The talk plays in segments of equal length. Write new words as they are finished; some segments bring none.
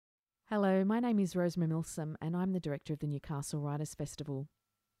Hello, my name is Rosemary Milsom and I'm the director of the Newcastle Writers Festival.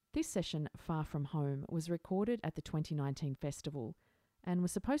 This session, Far From Home, was recorded at the 2019 festival and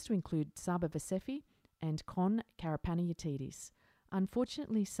was supposed to include Saba Vasefi and Con Karapanayatidis.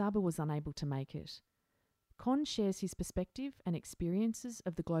 Unfortunately, Saba was unable to make it. Con shares his perspective and experiences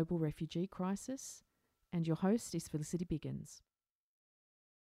of the global refugee crisis, and your host is Felicity Biggins.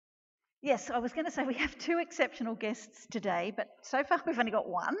 Yes, I was going to say we have two exceptional guests today, but so far we've only got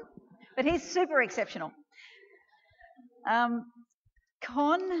one. But he's super exceptional. Con,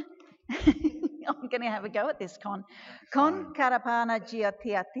 I'm going to have a go at this, Con. Con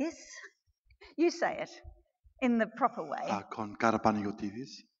Karapanayatidis. You say it in the proper way. Con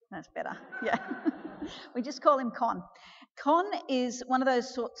Karapanayatidis. That's better, yeah. We just call him Con. Con is one of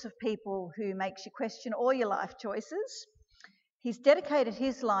those sorts of people who makes you question all your life choices. He's dedicated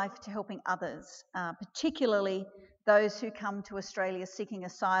his life to helping others, particularly those who come to Australia seeking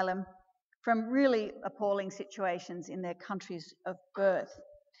asylum from really appalling situations in their countries of birth.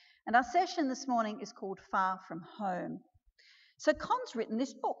 And our session this morning is called Far From Home. So Con's written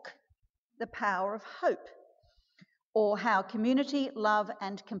this book, The Power of Hope, or How Community, Love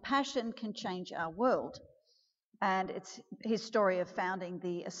and Compassion Can Change Our World. And it's his story of founding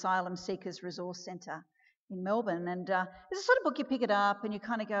the Asylum Seekers Resource Centre in Melbourne. And it's a sort of book you pick it up and you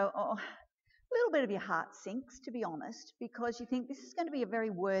kind of go, oh, a little bit of your heart sinks, to be honest, because you think this is going to be a very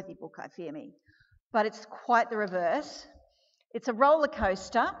worthy book, I fear me. But it's quite the reverse. It's a roller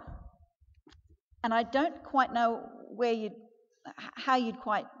coaster, and I don't quite know how you'd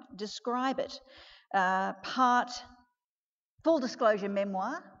quite describe it. Part full disclosure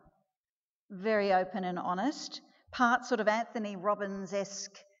memoir, very open and honest. Part sort of Anthony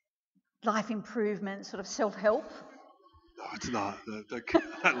Robbins-esque life improvement, sort of self-help. No, it's not.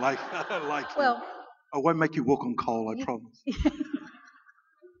 I like Well, I won't make you walk on coal, I promise.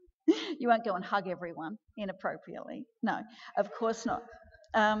 You won't go and hug everyone inappropriately. No, of course not.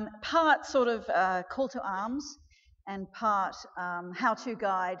 Part sort of call to arms and part how-to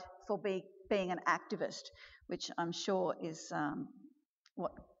guide for being an activist, which I'm sure is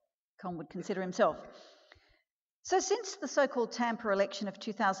what Con would consider himself. So since the so-called Tampa election of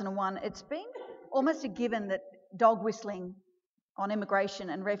 2001, it's been almost a given that dog whistling on immigration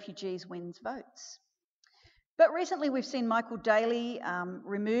and refugees wins votes. But recently we've seen Michael Daly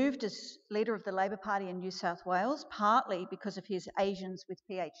removed as leader of the Labor Party in New South Wales, partly because of his Asians with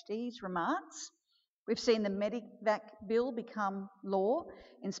PhDs remarks. We've seen the Medivac bill become law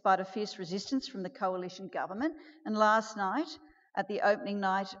in spite of fierce resistance from the coalition government. And last night, at the opening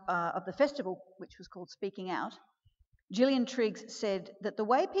night of the festival, which was called Speaking Out, Gillian Triggs said that the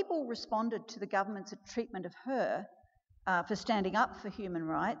way people responded to the government's treatment of her for standing up for human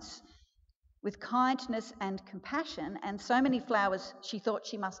rights with kindness and compassion and so many flowers she thought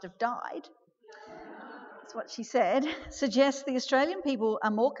she must have died, that's what she said, suggests the Australian people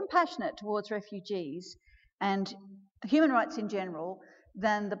are more compassionate towards refugees and human rights in general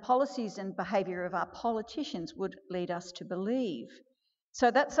than the policies and behaviour of our politicians would lead us to believe. So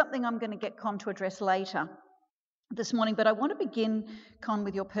that's something I'm going to get Con to address later this morning, but I want to begin, Con,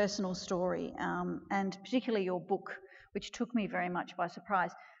 with your personal story and particularly your book, which took me very much by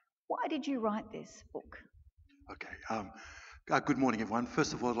surprise. Why did you write this book? Okay. Good morning, everyone.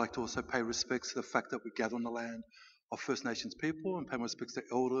 First of all, I'd like to also pay respects to the fact that we gather on the land of First Nations people and pay my respects to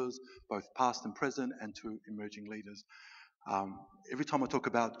elders, both past and present, and to emerging leaders. Every time I talk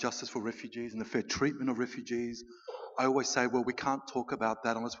about justice for refugees and the fair treatment of refugees, I always say, well, we can't talk about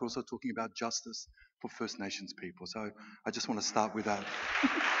that unless we're also talking about justice for First Nations people. So I just want to start with that.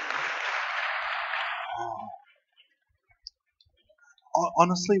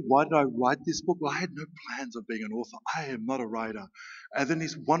 Honestly, why did I write this book? Well, I had no plans of being an author. I am not a writer. And then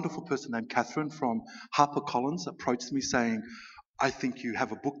this wonderful person named Catherine from HarperCollins approached me saying, I think you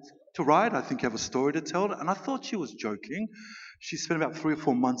have a book to write. I think you have a story to tell. And I thought she was joking. She spent about 3 or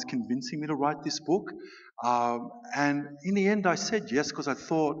 4 months convincing me to write this book. And in the end, I said yes, because I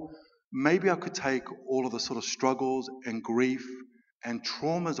thought maybe I could take all of the sort of struggles and grief and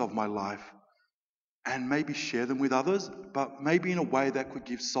traumas of my life and maybe share them with others, but maybe in a way that could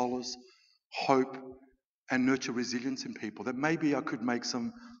give solace, hope, and nurture resilience in people. That maybe I could make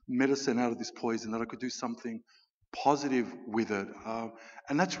some medicine out of this poison, that I could do something positive with it.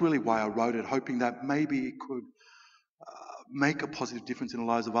 And that's really why I wrote it, hoping that maybe it could make a positive difference in the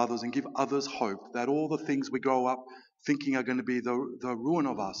lives of others and give others hope that all the things we grow up thinking are going to be the ruin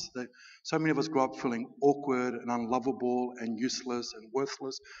of us. That so many of us grow up feeling awkward and unlovable and useless and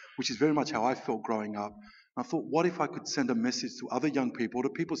worthless, which is very much how I felt growing up. And I thought, what if I could send a message to other young people, to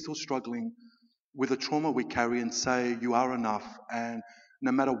people still struggling with the trauma we carry, and say, you are enough, and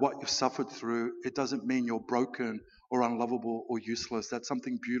no matter what you've suffered through, it doesn't mean you're broken or unlovable or useless. That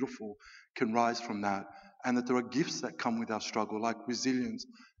something beautiful can rise from that. And that there are gifts that come with our struggle, like resilience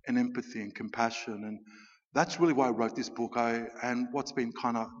and empathy and compassion. And that's really why I wrote this book. And what's been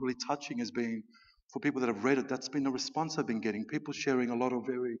kind of really touching has been, for people that have read it, that's been the response I've been getting. People sharing a lot of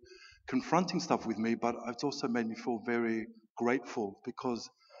very confronting stuff with me, but it's also made me feel very grateful because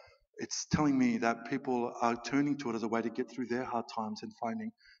it's telling me that people are turning to it as a way to get through their hard times and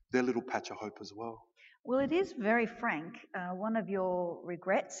finding their little patch of hope as well. Well, it is very frank. One of your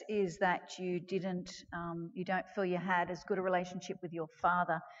regrets is that you don't feel you had as good a relationship with your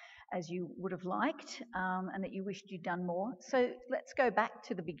father as you would have liked, and that you wished you'd done more. So let's go back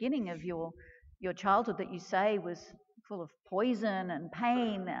to the beginning of your childhood that you say was full of poison and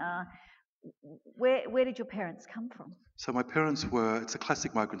pain. Where did your parents come from? So my parents it's a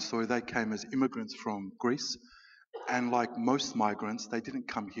classic migrant story. They came as immigrants from Greece. And like most migrants, they didn't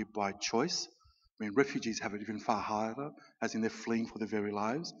come here by choice. I mean, refugees have it even far harder, as in they're fleeing for their very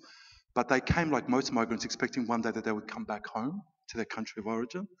lives. But they came like most migrants, expecting one day that they would come back home to their country of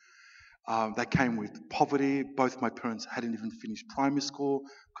origin. They came with poverty. Both my parents hadn't even finished primary school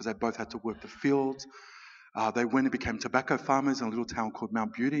because they both had to work the fields. They went and became tobacco farmers in a little town called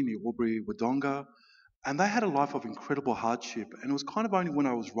Mount Beauty near Albury, Wodonga. And they had a life of incredible hardship. And it was kind of only when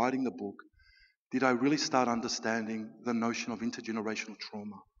I was writing the book did I really start understanding the notion of intergenerational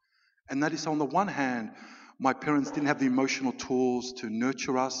trauma. And that is, on the one hand, my parents didn't have the emotional tools to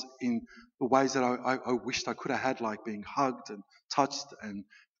nurture us in the ways that I wished I could have had, like being hugged and touched and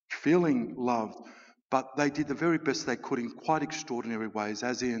feeling loved. But they did the very best they could in quite extraordinary ways,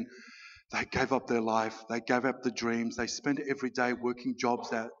 as in they gave up their life, they gave up the dreams, they spent every day working jobs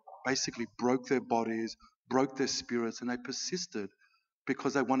that basically broke their bodies, broke their spirits, and they persisted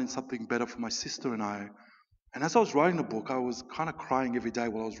because they wanted something better for my sister and I. And as I was writing the book, I was kind of crying every day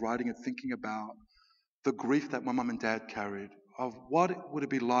while I was writing it, thinking about the grief that my mum and dad carried, of what would it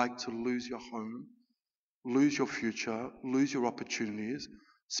be like to lose your home, lose your future, lose your opportunities,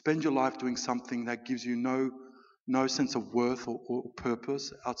 spend your life doing something that gives you no sense of worth or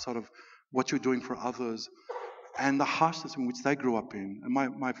purpose outside of what you're doing for others, and the harshness in which they grew up in.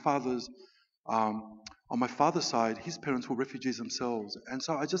 And my father's, on my father's side, his parents were refugees themselves. And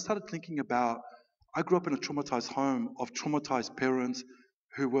so I just started thinking about, I grew up in a traumatized home of traumatized parents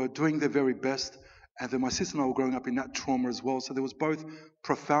who were doing their very best. And then my sister and I were growing up in that trauma as well. So there was both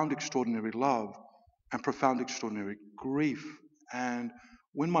profound, extraordinary love and profound, extraordinary grief. And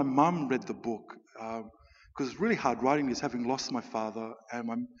when my mum read the book, because it's really hard writing this, having lost my father,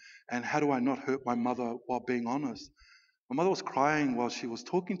 and how do I not hurt my mother while being honest? My mother was crying while she was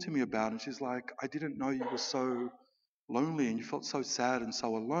talking to me about it. And she's like, I didn't know you were so lonely and you felt so sad and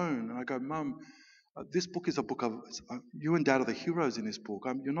so alone. And I go, Mum, this book is a book of, you and Dad are the heroes in this book.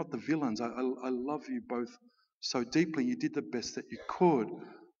 You're not the villains. I love you both so deeply. You did the best that you could.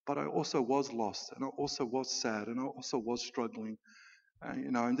 But I also was lost, and I also was sad, and I also was struggling.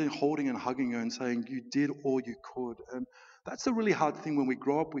 And then holding and hugging her and saying, you did all you could. And that's a really hard thing when we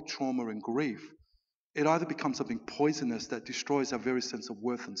grow up with trauma and grief. It either becomes something poisonous that destroys our very sense of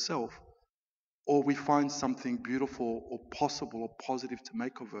worth and self, or we find something beautiful or possible or positive to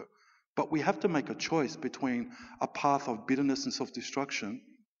make of it. But we have to make a choice between a path of bitterness and self-destruction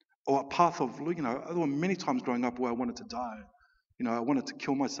or a path of, there were many times growing up where I wanted to die. I wanted to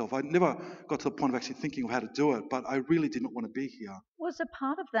kill myself. I never got to the point of actually thinking of how to do it, but I really didn't want to be here. Was a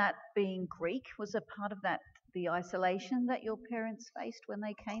part of that being Greek? Was a part of that the isolation that your parents faced when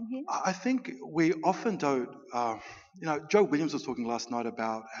they came here? I think we often don't, Joe Williams was talking last night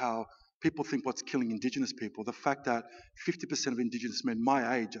about how people think what's killing Indigenous people, the fact that 50% of Indigenous men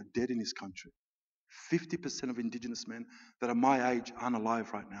my age are dead in this country. 50% of Indigenous men that are my age aren't alive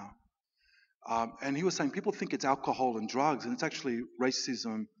right now. And he was saying people think it's alcohol and drugs, and it's actually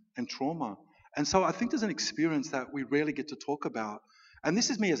racism and trauma. And so I think there's an experience that we rarely get to talk about. And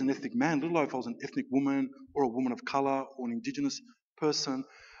this is me as an ethnic man, little if I was an ethnic woman or a woman of colour or an Indigenous person,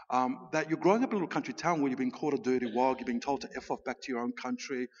 that you're growing up in a little country town where you're being called a dirty wog, you're being told to F off back to your own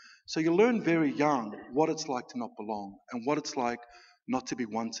country. So you learn very young what it's like to not belong and what it's like not to be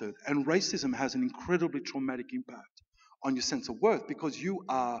wanted. And racism has an incredibly traumatic impact on your sense of worth, because you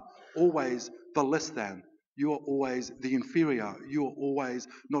are always the less than. You are always the inferior. You are always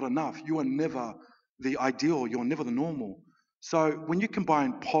not enough. You are never the ideal. You're never the normal. So when you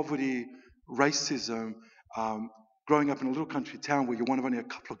combine poverty, racism, growing up in a little country town where you're one of only a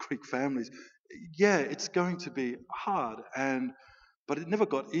couple of Greek families, yeah, it's going to be hard. But it never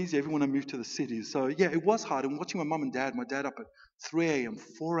got easy, even when I moved to the cities. So yeah, it was hard. And watching my mum and dad, my dad up at 3 a.m.,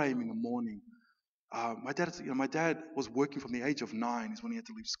 4 a.m. in the morning, My dad was working from the age of 9 is when he had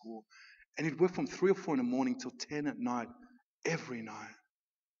to leave school. And he'd work from 3 or 4 in the morning till 10 at night, every night.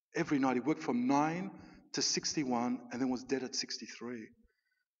 Every night. He worked from 9 to 61 and then was dead at 63.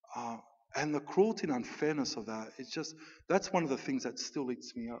 And the cruelty and unfairness of that, that's one of the things that still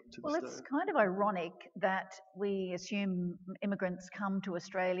eats me up to Well, this it's day. kind of ironic that we assume immigrants come to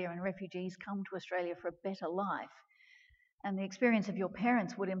Australia and refugees come to Australia for a better life. And the experience of your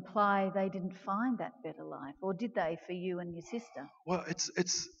parents would imply they didn't find that better life, or did they for you and your sister? Well, it's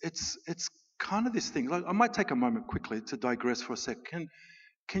kind of this thing. Like, I might take a moment quickly to digress for a sec.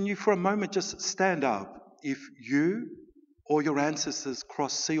 Can you for a moment just stand up if you or your ancestors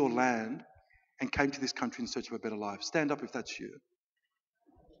crossed sea or land and came to this country in search of a better life? Stand up if that's you.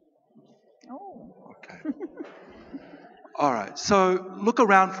 Oh. Okay. All right. So look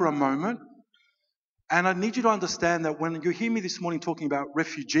around for a moment. And I need you to understand that when you hear me this morning talking about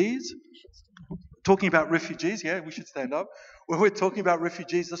refugees, yeah, we should stand up. When we're talking about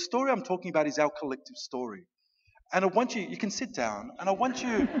refugees, the story I'm talking about is our collective story. And I want you can sit down, and I want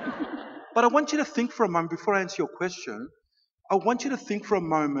you to think for a moment before I answer your question. I want you to think for a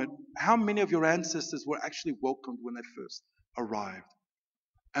moment how many of your ancestors were actually welcomed when they first arrived.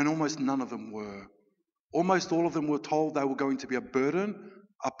 And almost none of them were. Almost all of them were told they were going to be a burden,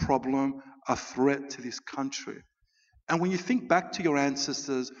 a problem, a threat to this country. And when you think back to your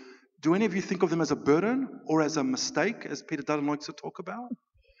ancestors, do any of you think of them as a burden or as a mistake, as Peter Dutton likes to talk about?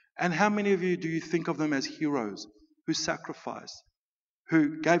 And how many of you do you think of them as heroes who sacrificed,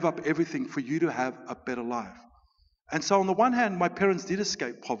 who gave up everything for you to have a better life? And so on the one hand, my parents did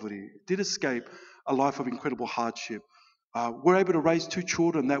escape poverty, did escape a life of incredible hardship. Were able to raise 2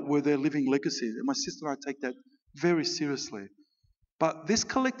 children that were their living legacies. And my sister and I take that very seriously. But this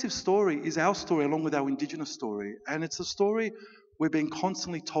collective story is our story along with our Indigenous story. And it's a story we're being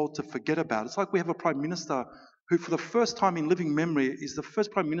constantly told to forget about. It's like we have a Prime Minister who, for the first time in living memory, is the first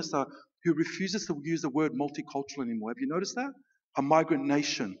Prime Minister who refuses to use the word multicultural anymore. Have you noticed that? A migrant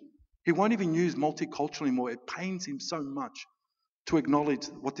nation. He won't even use multicultural anymore. It pains him so much to acknowledge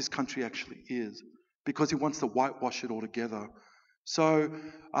what this country actually is, because he wants to whitewash it altogether. So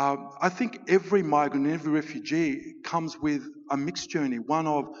I think every migrant and every refugee comes with a mixed journey, one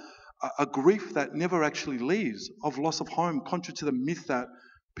of a grief that never actually leaves, of loss of home, contrary to the myth that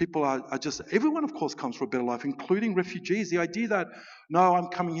people are just, everyone of course comes for a better life, including refugees. The idea that, no, I'm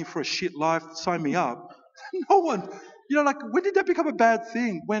coming here for a shit life, sign me up. No one, when did that become a bad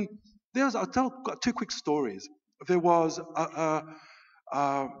thing? I'll tell 2 quick stories. There was a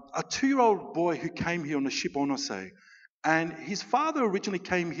 2-year-old boy who came here on a ship Onosei, and his father originally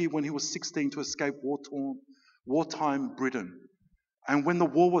came here when he was 16 to escape wartime Britain. And when the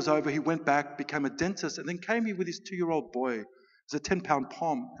war was over, he went back, became a dentist, and then came here with his 2-year-old boy. It's a 10-pound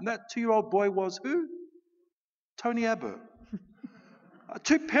pom. And that 2-year-old boy was who? Tony Abbott.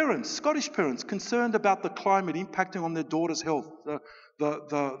 2 parents, Scottish parents, concerned about the climate impacting on their daughter's health.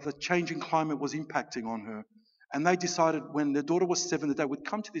 The changing climate was impacting on her. And they decided when their daughter was 7 that they would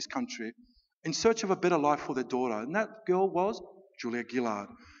come to this country in search of a better life for their daughter. And that girl was Julia Gillard.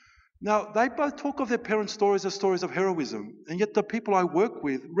 Now, they both talk of their parents' stories as stories of heroism. And yet the people I work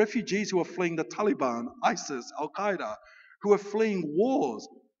with, refugees who are fleeing the Taliban, ISIS, Al-Qaeda, who are fleeing wars,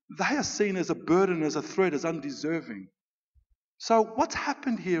 they are seen as a burden, as a threat, as undeserving. So what's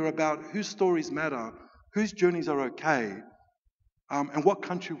happened here about whose stories matter, whose journeys are okay, and what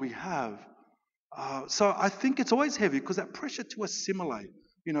country we have? So I think it's always heavy because that pressure to assimilate,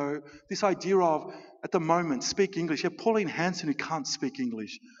 this idea of, at the moment, speak English. You have Pauline Hanson who can't speak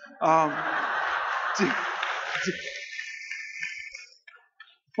English. But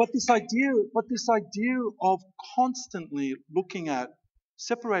this idea of constantly looking at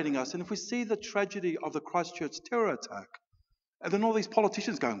separating us, and if we see the tragedy of the Christchurch terror attack, and then all these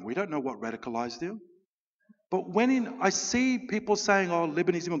politicians going, we don't know what radicalized him. But I see people saying, oh,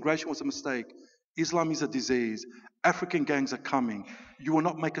 Lebanese immigration was a mistake. Islam is a disease. African gangs are coming. You will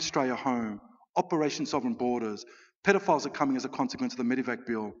not make Australia home. Operation Sovereign Borders. Pedophiles are coming as a consequence of the Medevac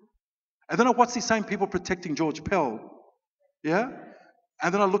bill. And then I watch these same people protecting George Pell. Yeah?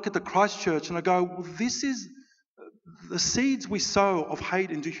 And then I look at the Christchurch and I go, well, this is the seeds we sow of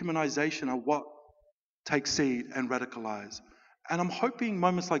hate and dehumanization are what take seed and radicalize. And I'm hoping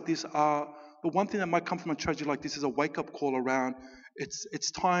moments like this are the one thing that might come from a tragedy like this is a wake-up call around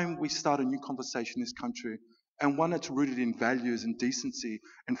it's time we start a new conversation in this country, and one that's rooted in values and decency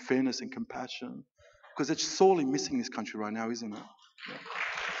and fairness and compassion, because it's sorely missing in this country right now, isn't it? Yeah.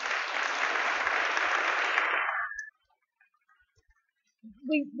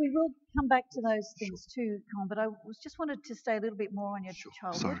 We will come back to those things too, Colin, but I just wanted to stay a little bit more on your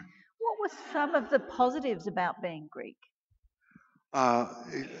childhood. Sorry. What were some of the positives about being Greek? Uh,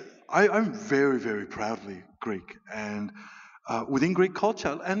 I'm very, very proudly Greek, and within Greek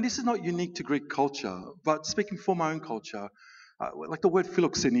culture, and this is not unique to Greek culture, but speaking for my own culture, like the word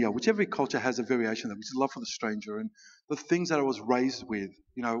philoxenia, which every culture has a variation of, which is love for the stranger, and the things that I was raised with,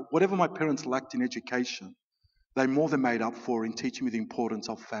 whatever my parents lacked in education, they more than made up for in teaching me the importance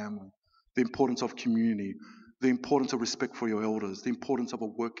of family, the importance of community, the importance of respect for your elders, the importance of a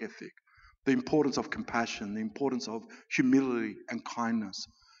work ethic, the importance of compassion, the importance of humility and kindness.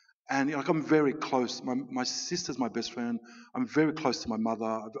 And I'm very close. My sister's my best friend. I'm very close to my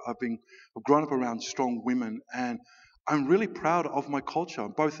mother. I've grown up around strong women, and I'm really proud of my culture,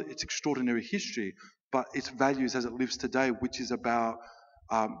 both its extraordinary history, but its values as it lives today, which is about.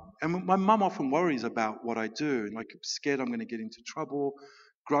 And my mum often worries about what I do, and like scared I'm going to get into trouble.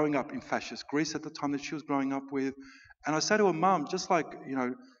 Growing up in fascist Greece at the time that she was growing up with, and I say to her, Mum, just like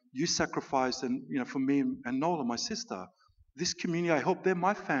you sacrificed, and for me and Nola, my sister, this community I help, they're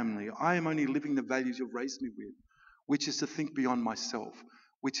my family. I am only living the values you've raised me with, which is to think beyond myself,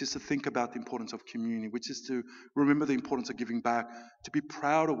 which is to think about the importance of community, which is to remember the importance of giving back, to be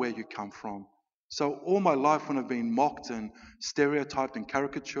proud of where you come from. So all my life when I've been mocked and stereotyped and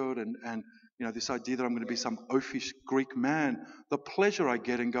caricatured and this idea that I'm going to be some oafish Greek man, the pleasure I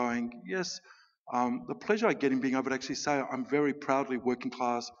get in going, yes, the pleasure I get in being able to actually say I'm very proudly working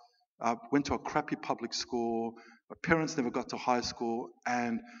class, went to a crappy public school, my parents never got to high school,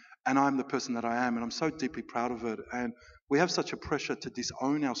 and I'm the person that I am, and I'm so deeply proud of it. And we have such a pressure to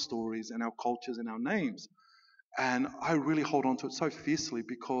disown our stories and our cultures and our names. And I really hold on to it so fiercely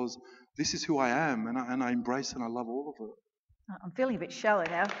because this is who I am, and I embrace and I love all of it. I'm feeling a bit shallow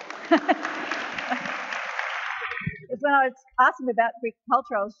now. Because when I was asking about Greek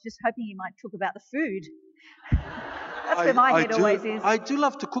culture, I was just hoping you might talk about the food. That's where my head always is. I do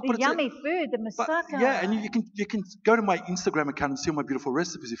love to cook, the yummy food, the moussaka. Yeah, and you can go to my Instagram account and see all my beautiful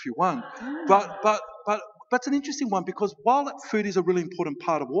recipes if you want. But that's an interesting one because while food is a really important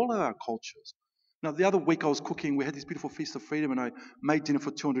part of all of our cultures. Now, the other week I was cooking, we had this beautiful Feast of Freedom, and I made dinner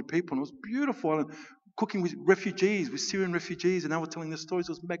for 200 people, and it was beautiful. And cooking with refugees, with Syrian refugees, and they were telling their stories.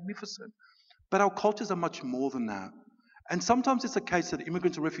 It was magnificent. But our cultures are much more than that. And sometimes it's a case that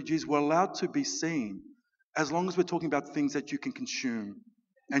immigrants and refugees were allowed to be seen as long as we're talking about things that you can consume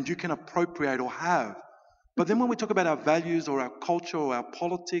and you can appropriate or have. But then when we talk about our values or our culture or our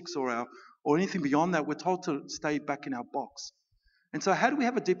politics or anything beyond that, we're told to stay back in our box. And so how do we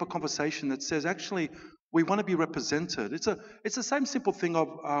have a deeper conversation that says, actually, we want to be represented? It's the same simple thing I've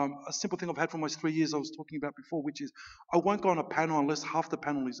had for almost 3 years I was talking about before, which is I won't go on a panel unless half the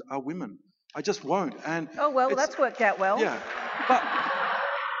panel are women. I just won't. And that's worked out well. Yeah,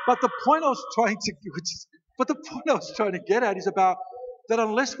 but the point I was trying to get at is about that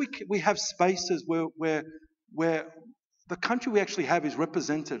unless we have spaces where the country we actually have is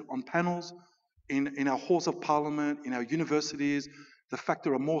represented on panels, in our halls of parliament, in our universities, the fact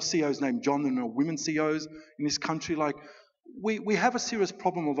there are more CEOs named John than there are women CEOs in this country, like we have a serious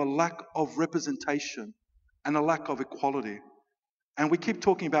problem of a lack of representation and a lack of equality. And we keep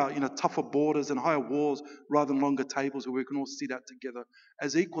talking about, tougher borders and higher walls rather than longer tables where we can all sit out together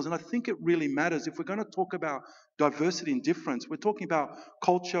as equals. And I think it really matters. If we're going to talk about diversity and difference, we're talking about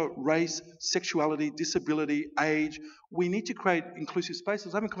culture, race, sexuality, disability, age. We need to create inclusive spaces. I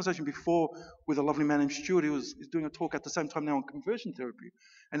was having a conversation before with a lovely man named Stuart who is doing a talk at the same time now on conversion therapy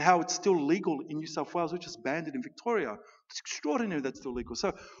and how it's still legal in New South Wales, which is banned it in Victoria. It's extraordinary that's still legal. So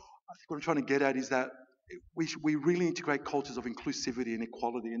I think what I'm trying to get at is that we really need to create cultures of inclusivity and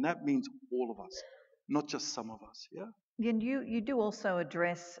equality, and that means all of us, not just some of us. Yeah. And you do also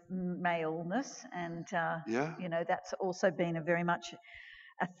address maleness, and that's also been a very much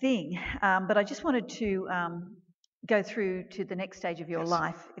a thing. But I just wanted to go through to the next stage of your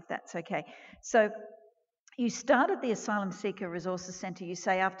life, if that's okay. So you started the Asylum Seeker Resources Centre, you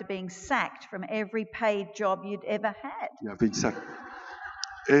say, after being sacked from every paid job you'd ever had. Yeah, I've been sacked.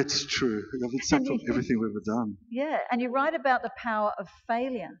 It's true. I've been sacked from everything we've ever done. Yeah, and you write about the power of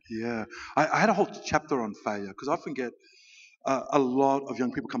failure. Yeah, I had a whole chapter on failure because I often get a lot of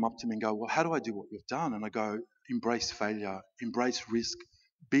young people come up to me and go, well, how do I do what you've done? And I go, embrace failure, embrace risk,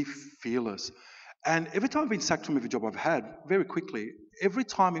 be fearless. And every time I've been sacked from every job I've had, very quickly, every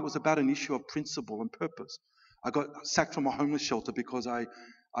time it was about an issue of principle and purpose. I got sacked from a homeless shelter because I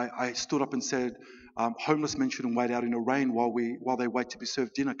stood up and said, homeless men shouldn't wait out in the rain while they wait to be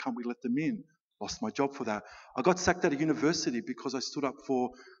served dinner. Can't we let them in? Lost my job for that. I got sacked at a university because I stood up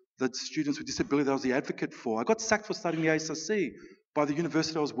for the students with disability that I was the advocate for. I got sacked for starting the ASRC by the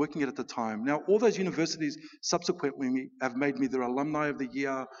university I was working at the time. Now, all those universities subsequently have made me their alumni of the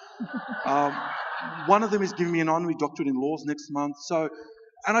year. Um, one of them is giving me an honorary doctorate in laws next month. So,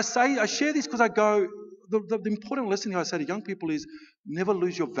 and I share this because I go, the important lesson here I say to young people is never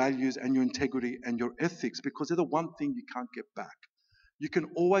lose your values and your integrity and your ethics, because they're the one thing you can't get back. You can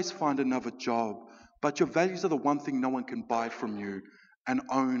always find another job, but your values are the one thing no one can buy from you and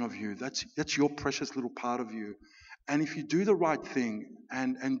own of you. That's your precious little part of you. And if you do the right thing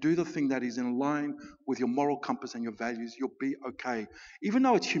and do the thing that is in line with your moral compass and your values, you'll be okay. Even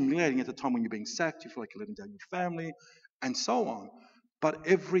though it's humiliating at the time when you're being sacked, you feel like you're letting down your family, and so on. But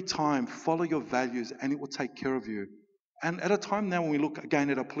every time, follow your values and it will take care of you. And at a time now when we look again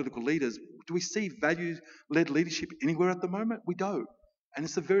at our political leaders, do we see value-led leadership anywhere at the moment? We don't. And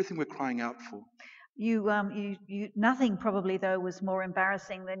it's the very thing we're crying out for. Nothing probably though was more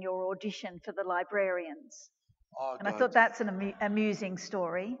embarrassing than your audition for the librarians. Oh, And I God. thought that's an amusing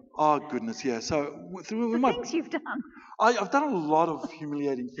story. Oh, goodness, yeah. So through The things you've done. I've done a lot of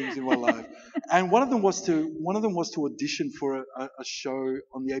humiliating things in my life, and one of them was to audition for a show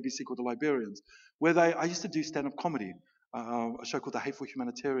on the ABC called The Librarians, where I used to do stand-up comedy, a show called The Hateful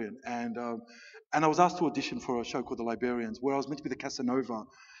Humanitarian, and I was asked to audition for a show called The Librarians, where I was meant to be the Casanova.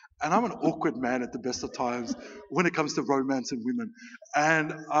 And I'm an awkward man at the best of times when it comes to romance and women.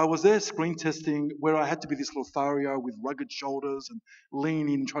 And I was there screen testing where I had to be this Lothario with rugged shoulders and lean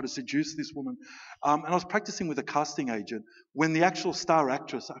in and try to seduce this woman. And I was practicing with a casting agent when the actual star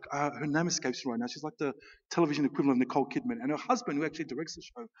actress, her name escapes me right now, she's like the television equivalent of Nicole Kidman, and her husband, who actually directs the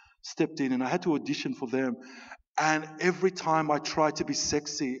show, stepped in, and I had to audition for them. And every time I tried to be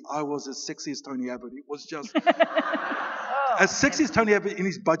sexy, I was as sexy as Tony Abbott. It was just... as sexy as Tony Abbott in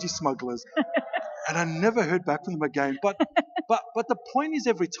his Budgie Smugglers, and I never heard back from them again. But the point is,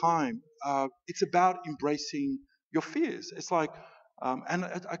 every time it's about embracing your fears. It's like, and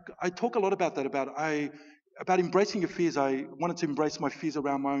I talk a lot about that. About embracing your fears. I wanted to embrace my fears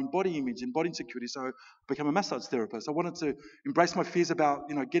around my own body image and body insecurity, so I became a massage therapist. I wanted to embrace my fears about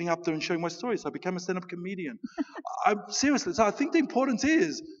getting up there and sharing my story, so I became a stand-up comedian. Seriously, so I think the importance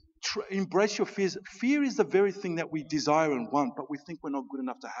is. Embrace your fears. Fear is the very thing that we desire and want, but we think we're not good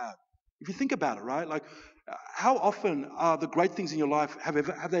enough to have. If you think about it, right? Like, how often are the great things in your life, have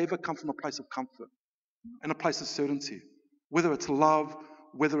they ever come from a place of comfort and a place of certainty? Whether it's love,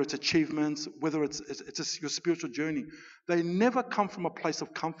 whether it's achievements, whether it's your spiritual journey, they never come from a place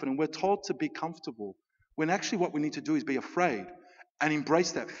of comfort. And we're told to be comfortable, when actually what we need to do is be afraid and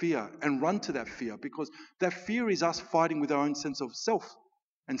embrace that fear and run to that fear, because that fear is us fighting with our own sense of self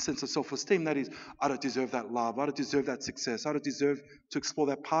and sense of self-esteem. That is, I don't deserve that love, I don't deserve that success, I don't deserve to explore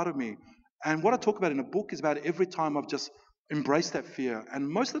that part of me. And what I talk about in the book is about every time I've just embraced that fear. And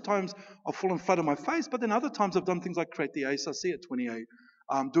most of the times I've fallen flat on my face, but then other times I've done things like create the ASRC at 28,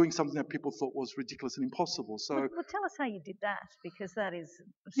 doing something that people thought was ridiculous and impossible. So, well, tell us how you did that, because that is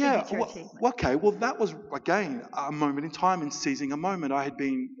a signature achievement. Okay, well, that was, again, a moment in time and seizing a moment. I had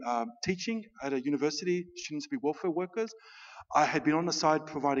been teaching at a university, students to be welfare workers. I had been on the side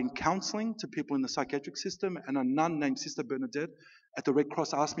providing counselling to people in the psychiatric system, and a nun named Sister Bernadette at the Red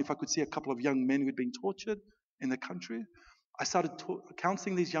Cross asked me if I could see a couple of young men who had been tortured in the country. I started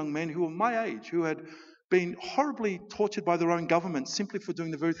counselling these young men who were my age, who had been horribly tortured by their own government simply for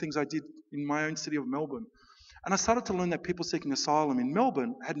doing the very things I did in my own city of Melbourne. And I started to learn that people seeking asylum in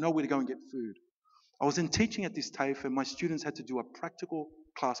Melbourne had nowhere to go and get food. I was then teaching at this TAFE, and my students had to do a practical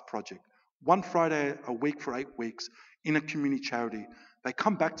class project, one Friday a week for 8 weeks, in a community charity. They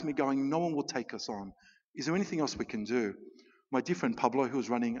come back to me going, no one will take us on. Is there anything else we can do? My dear friend Pablo, who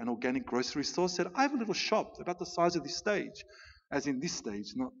was running an organic grocery store, said, I have a little shop about the size of this stage, as in this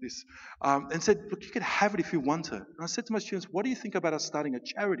stage, not this, and said, look, you can have it if you want it. And I said to my students, what do you think about us starting a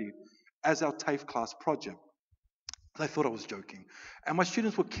charity as our TAFE class project? They thought I was joking. And my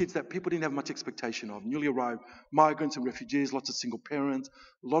students were kids that people didn't have much expectation of. Newly arrived migrants and refugees, lots of single parents,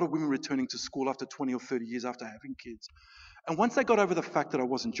 a lot of women returning to school after 20 or 30 years after having kids. And once they got over the fact that I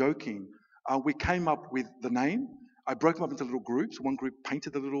wasn't joking, we came up with the name. I broke them up into little groups. One group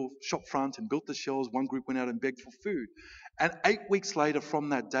painted the little shop front and built the shelves. One group went out and begged for food. And 8 weeks later from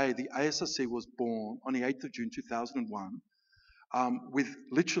that day, the ASRC was born on the 8th of June 2001. With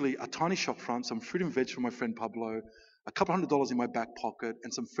literally a tiny shop front, some fruit and veg from my friend Pablo, a couple $100 in my back pocket,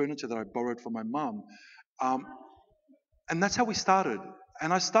 and some furniture that I borrowed from my mum. And that's how we started.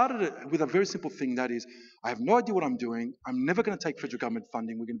 And I started it with a very simple thing, that is, I have no idea what I'm doing. I'm never going to take federal government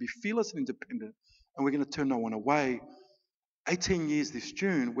funding. We're going to be fearless and independent, and we're going to turn no one away. 18 years this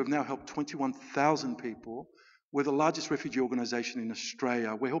June, we've now helped 21,000 people. We're the largest refugee organisation in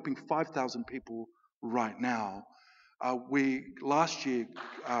Australia. We're helping 5,000 people right now. Last year,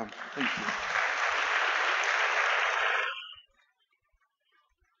 thank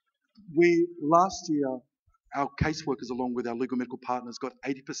you. Last year, our caseworkers, along with our legal medical partners, got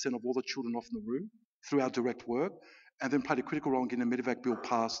 80% of all the children off in the room through our direct work, and then played a critical role in getting the Medevac bill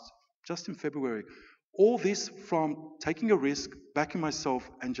passed just in February. All this from taking a risk, backing myself,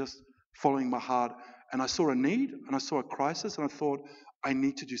 and just following my heart. And I saw a need, and I saw a crisis, and I thought, I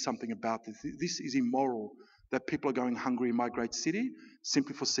need to do something about this. This is immoral that people are going hungry in my great city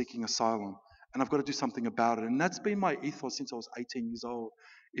simply for seeking asylum. And I've got to do something about it. And that's been my ethos since I was 18 years old.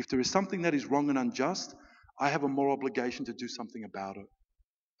 If there is something that is wrong and unjust, I have a moral obligation to do something about it.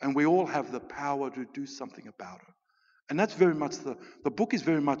 And we all have the power to do something about it. And that's very much the book is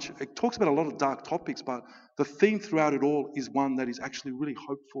very much, it talks about a lot of dark topics, but the theme throughout it all is one that is actually really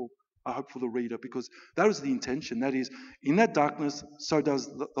hopeful. I hope for the reader, because that was the intention. That is, in that darkness, so does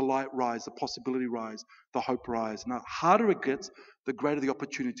the light rise, the possibility rise, the hope rise. Now, the harder it gets, the greater the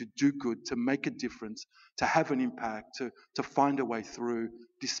opportunity to do good, to make a difference, to have an impact, to find a way through,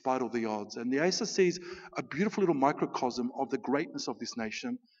 despite all the odds. And the ASRC is a beautiful little microcosm of the greatness of this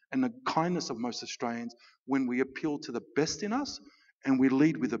nation and the kindness of most Australians when we appeal to the best in us, and we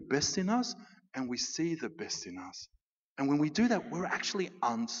lead with the best in us, and we see the best in us. And when we do that, we're actually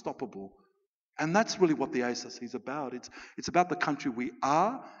unstoppable. And that's really what the ASRC is about. It's about the country we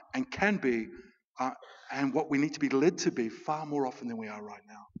are and can be, and what we need to be led to be far more often than we are right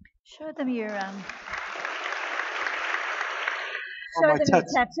now. Show them your my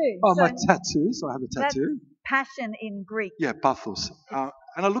tattoo. Oh, my tattoo. So I have a tattoo. Passion in Greek. Yeah, pathos. And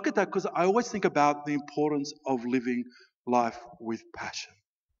I look at that because I always think about the importance of living life with passion.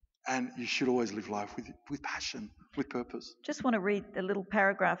 And you should always live life with passion, with purpose. Just want to read a little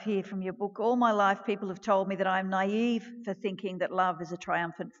paragraph here from your book. All my life, people have told me that I'm naive for thinking that love is a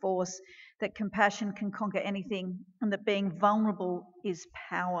triumphant force, that compassion can conquer anything, and that being vulnerable is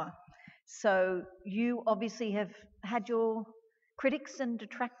power. So you obviously have had your critics and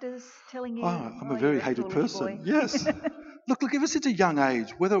detractors telling you... I'm a very hated person. Yes. Look, ever since a young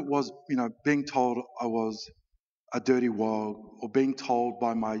age, whether it was, being told I was a dirty wog, or being told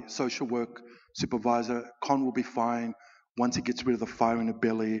by my social work supervisor, Con will be fine once he gets rid of the fire in the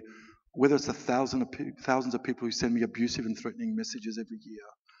belly, whether it's thousands of people who send me abusive and threatening messages every year,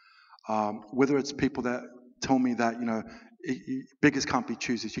 whether it's people that tell me that, beggars can't be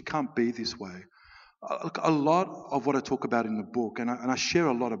choosers, you can't be this way. A lot of what I talk about in the book, and I share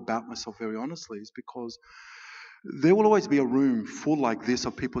a lot about myself very honestly, is because there will always be a room full like this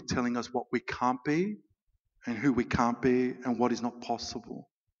of people telling us what we can't be, and who we can't be, and what is not possible.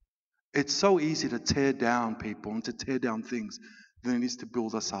 It's so easy to tear down people and to tear down things than it is to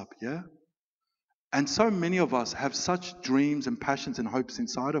build us up, yeah? And so many of us have such dreams and passions and hopes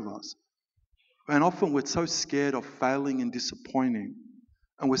inside of us. And often we're so scared of failing and disappointing,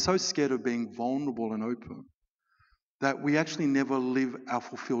 and we're so scared of being vulnerable and open, that we actually never live our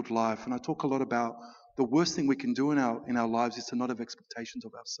fulfilled life. And I talk a lot about the worst thing we can do in our lives is to not have expectations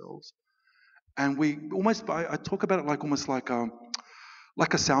of ourselves. And I talk about it almost like a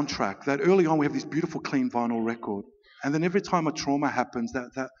soundtrack, that early on we have this beautiful clean vinyl record. And then every time a trauma happens,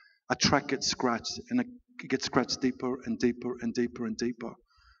 that a track gets scratched, and it gets scratched deeper and deeper and deeper and deeper.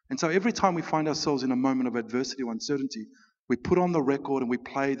 And so every time we find ourselves in a moment of adversity or uncertainty, we put on the record and we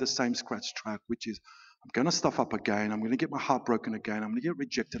play the same scratch track, which is, I'm going to stuff up again, I'm going to get my heart broken again, I'm going to get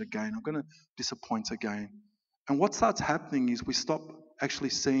rejected again, I'm going to disappoint again. And what starts happening is we stop actually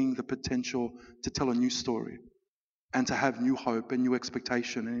seeing the potential to tell a new story and to have new hope and new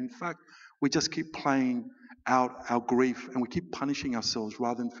expectation. And in fact, we just keep playing out our grief, and we keep punishing ourselves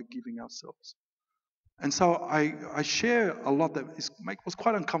rather than forgiving ourselves. And so I share a lot that was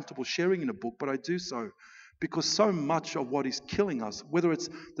quite uncomfortable sharing in a book, but I do so because so much of what is killing us, whether it's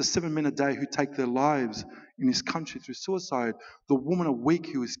the 7 men a day who take their lives in this country through suicide, the woman a week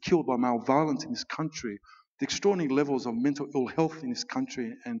who is killed by male violence in this country, the extraordinary levels of mental ill health in this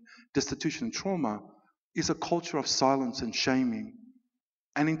country and destitution and trauma, is a culture of silence and shaming.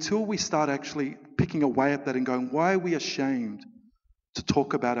 And until we start actually picking away at that and going, why are we ashamed to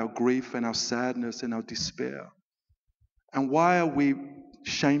talk about our grief and our sadness and our despair? And why are we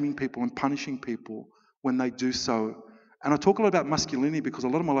shaming people and punishing people when they do so? And I talk a lot about masculinity because a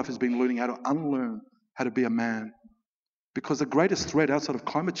lot of my life has been learning how to unlearn how to be a man. Because the greatest threat outside of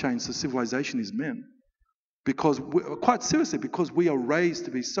climate change to civilization is men. Quite seriously, because we are raised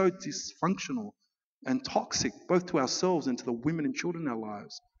to be so dysfunctional and toxic, both to ourselves and to the women and children in our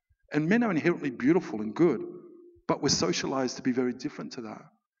lives. And men are inherently beautiful and good, but we're socialized to be very different to that.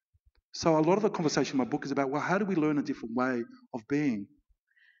 So a lot of the conversation in my book is about, well, how do we learn a different way of being?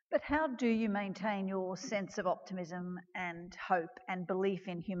 But how do you maintain your sense of optimism and hope and belief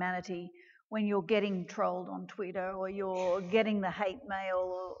in humanity when you're getting trolled on Twitter or you're getting the hate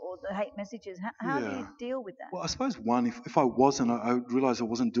mail or the hate messages? How do you Yeah. deal with that? Well, I suppose one, if I wasn't, I would realise I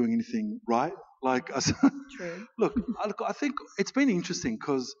wasn't doing anything right. Like, True. look, I think it's been interesting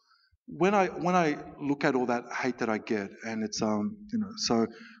because when I look at all that hate that I get, and it's so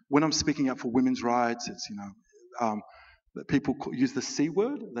when I'm speaking up for women's rights, it's that people use the C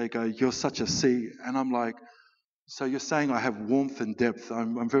word. They go, "You're such a C," and I'm like, "So you're saying I have warmth and depth?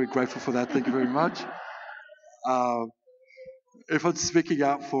 I'm very grateful for that. Thank you very much." Uh, if I'm speaking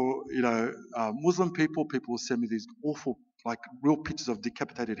out for Muslim people, people will send me these awful, like real pictures of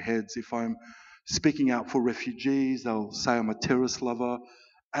decapitated heads. If I'm speaking out for refugees, they'll say I'm a terrorist lover,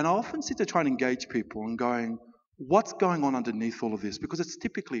 and I often sit there trying to engage people and going, what's going on underneath all of this? Because it's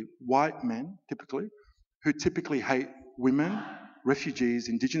typically white men, who typically hate women, refugees,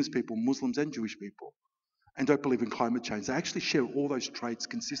 indigenous people, Muslims, and Jewish people, and don't believe in climate change. They actually share all those traits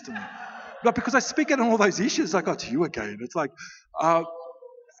consistently. But because I speak out on all those issues, I got to you again. It's like, uh,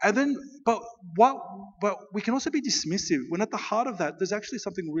 and then, but we can also be dismissive when at the heart of that, there's actually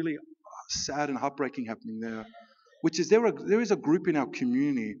something really sad and heartbreaking happening there, which is there is a group in our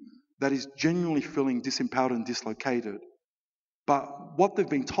community that is genuinely feeling disempowered and dislocated. But what they've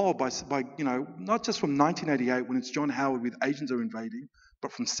been told by not just from 1988 when it's John Howard with Asians are invading,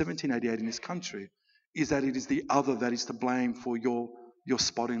 but from 1788 in this country, is that it is the other that is to blame for your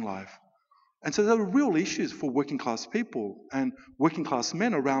spot in life. And so there are real issues for working class people and working class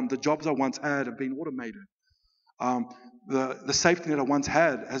men around the jobs I once had have been automated. Um, the safety net I once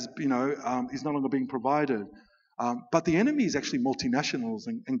had is no longer being provided. But the enemy is actually multinationals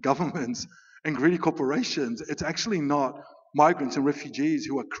and governments and greedy corporations. It's actually not migrants and refugees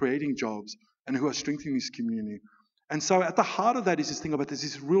who are creating jobs and who are strengthening this community. And so at the heart of that is this thing about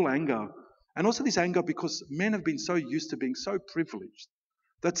this real anger. And also this anger because men have been so used to being so privileged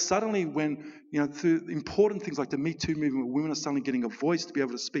that suddenly when, through important things like the Me Too movement, where women are suddenly getting a voice to be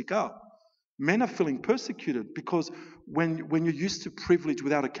able to speak up, men are feeling persecuted because when you're used to privilege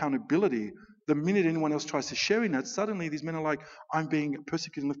without accountability, the minute anyone else tries to share in that, suddenly these men are like, I'm being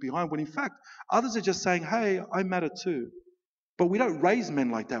persecuted and left behind, when in fact, others are just saying, hey, I matter too. But we don't raise men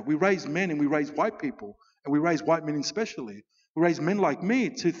like that. We raise men and we raise white people, and we raise white men especially. We raise men like me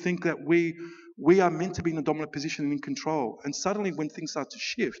to think that we are meant to be in a dominant position and in control. And suddenly when things start to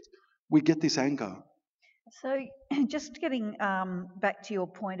shift, we get this anger. So, just getting back to your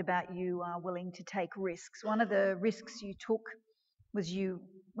point about you are willing to take risks. One of the risks you took was you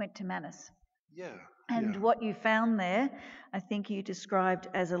went to Manus. Yeah. And what you found there, I think you described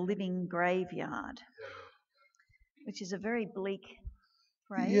as a living graveyard, which is a very bleak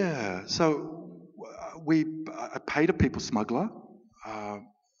phrase. Yeah. So I paid a people smuggler. I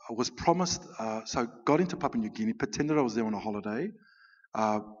was promised, so got into Papua New Guinea, pretended I was there on a holiday,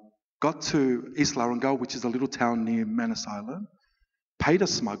 got to East Larrenga, which is a little town near Manus Island, paid a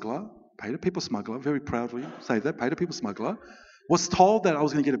people smuggler, very proudly say that, paid a people smuggler, was told that I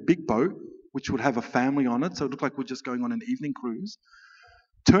was going to get a big boat, which would have a family on it, so it looked like we're just going on an evening cruise.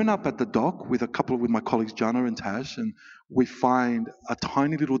 Turn up at the dock with my colleagues Jana and Tash, and we find a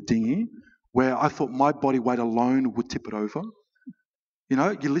tiny little dinghy where I thought my body weight alone would tip it over.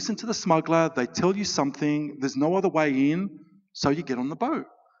 You listen to the smuggler, they tell you something, there's no other way in, so you get on the boat.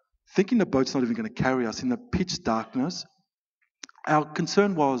 Thinking the boat's not even going to carry us in the pitch darkness. Our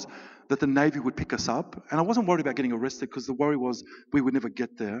concern was that the Navy would pick us up, and I wasn't worried about getting arrested because the worry was we would never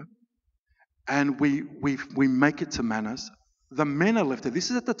get there. And we make it to Manus. The men are left there. This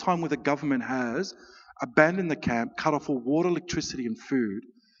is at the time where the government has abandoned the camp, cut off all water, electricity and food,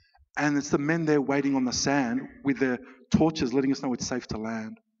 and it's the men there waiting on the sand with their torches letting us know it's safe to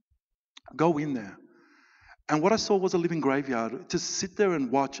land. Go in there. And what I saw was a living graveyard. To sit there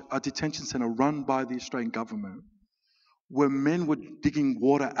and watch a detention centre run by the Australian government where men were digging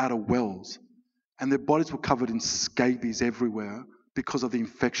water out of wells and their bodies were covered in scabies everywhere because of the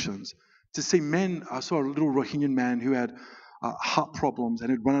infections. To see men, I saw a little Rohingyan man who had heart problems and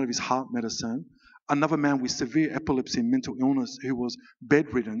had run out of his heart medicine. Another man with severe epilepsy and mental illness who was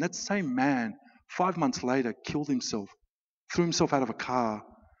bedridden. That same man, 5 months later, killed himself, threw himself out of a car.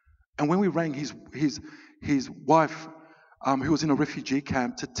 And when we rang his wife, who was in a refugee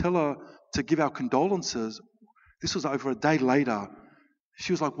camp, to tell her to give our condolences, this was over a day later,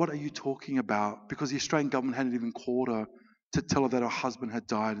 she was like, what are you talking about? Because the Australian government hadn't even called her to tell her that her husband had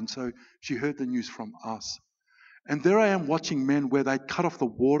died. And so she heard the news from us. And there I am watching men where they cut off the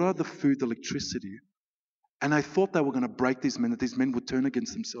water, the food, the electricity. And they thought they were going to break these men, that these men would turn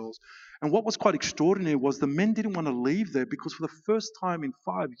against themselves. And what was quite extraordinary was the men didn't want to leave there because for the first time in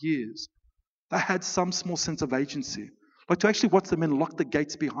 5 years, they had some small sense of agency. Like to actually watch the men lock the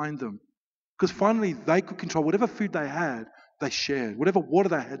gates behind them. Because finally they could control whatever food they had, they shared. Whatever water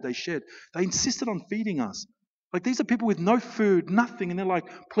they had, they shared. They insisted on feeding us. Like these are people with no food, nothing, and they're like,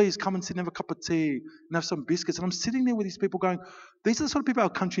 please come and sit and have a cup of tea and have some biscuits. And I'm sitting there with these people going, these are the sort of people our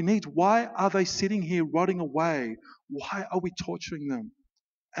country needs. Why are they sitting here rotting away? Why are we torturing them?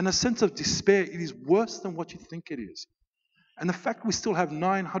 And a sense of despair, it is worse than what you think it is. And the fact we still have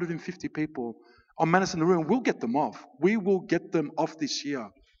 950 people on Manus in the room, we'll get them off. We will get them off this year.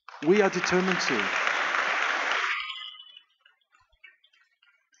 We are determined to.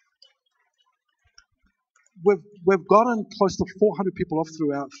 We've gotten close to 400 people off through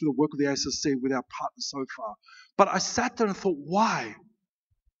the work of the ASSC with our partners so far. But I sat there and thought, why?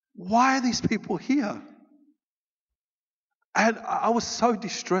 Why are these people here? And I was so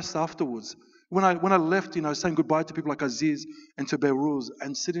distressed afterwards. When I left, saying goodbye to people like Aziz and to Behruz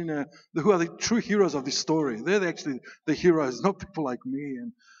and sitting there, who are the true heroes of this story. They're actually the heroes, not people like me.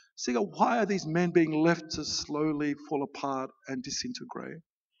 And saying, why are these men being left to slowly fall apart and disintegrate?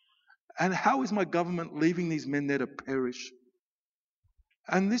 And how is my government leaving these men there to perish?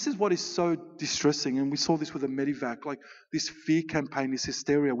 And this is what is so distressing. And we saw this with the Medivac, like this fear campaign, this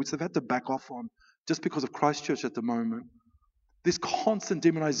hysteria, which they've had to back off on just because of Christchurch at the moment. This constant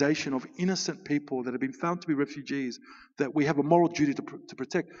demonization of innocent people that have been found to be refugees that we have a moral duty to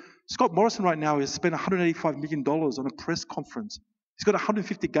protect. Scott Morrison right now has spent $185 million on a press conference. He's got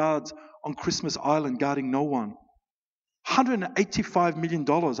 150 guards on Christmas Island guarding no one. $185 million.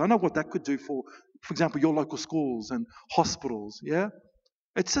 I know what that could do for example, your local schools and hospitals, yeah?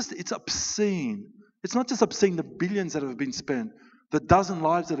 It's obscene. It's not just obscene, the billions that have been spent, the dozen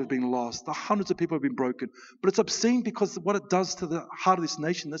lives that have been lost, the hundreds of people have been broken. But it's obscene because what it does to the heart of this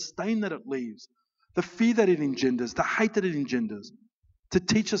nation, the stain that it leaves, the fear that it engenders, the hate that it engenders, to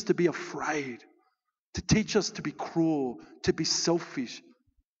teach us to be afraid, to teach us to be cruel, to be selfish,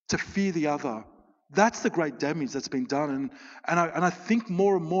 to fear the other. That's the great damage that's been done. And I think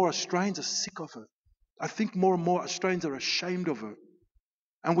more and more Australians are sick of it. I think more and more Australians are ashamed of it.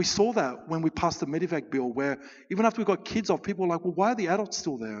 And we saw that when we passed the Medivac bill, where even after we got kids off, people were like, well, why are the adults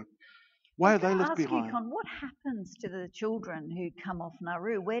still there? Why are they left behind? You, Con, what happens to the children who come off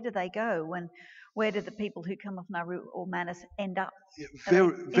Nauru? Where do they go? Where do the people who come off Nauru or Manus end up?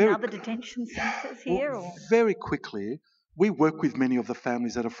 In other detention centres here? Well, very quickly, we work with many of the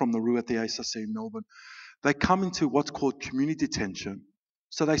families that are from Nauru at the ASSC in Melbourne. They come into what's called community detention.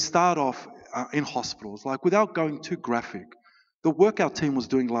 So they start off in hospitals. Like, without going too graphic, the work our team was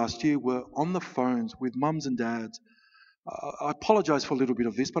doing last year were on the phones with mums and dads. I apologise for a little bit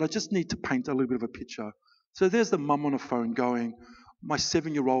of this, but I just need to paint a little bit of a picture. So there's the mum on the phone going, my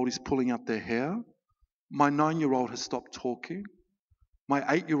 7-year-old is pulling out their hair. My 9-year-old has stopped talking. My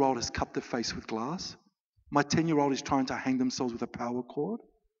 8-year-old has cut their face with glass. My 10-year-old is trying to hang themselves with a power cord.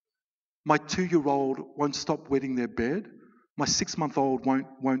 My 2-year-old won't stop wetting their bed. My 6-month-old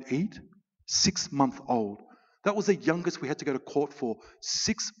won't eat. 6-month-old. That was the youngest we had to go to court for.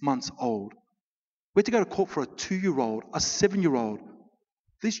 6 months old. We had to go to court for a 2-year-old, a 7-year-old.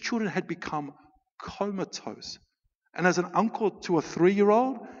 These children had become comatose. And as an uncle to a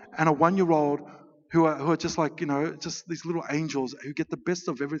 3-year-old and a 1-year-old who are just like, just these little angels who get the best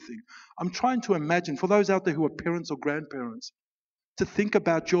of everything. I'm trying to imagine, for those out there who are parents or grandparents, to think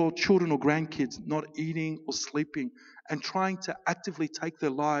about your children or grandkids not eating or sleeping and trying to actively take their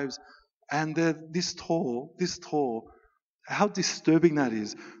lives, and they're this tall. How disturbing that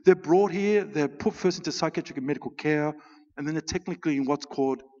is. They're brought here, they're put first into psychiatric and medical care, and then they're technically in what's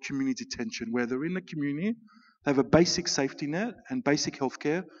called community detention, where they're in the community, they have a basic safety net and basic health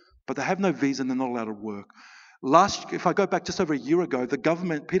care, but they have no visa and they're not allowed to work. If I go back just over a year ago, the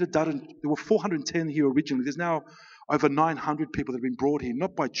government, Peter Dutton, there were 410 here originally. There's now over 900 people that have been brought here,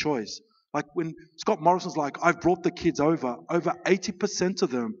 not by choice. Like when Scott Morrison's like, I've brought the kids over 80% of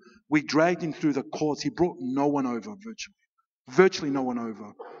them, we dragged him through the courts. He brought no one over virtually no one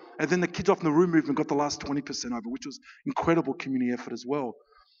over. And then the Kids Off Nauru movement got the last 20% over, which was incredible community effort as well.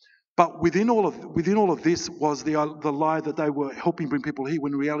 But within all of this was the lie that they were helping bring people here,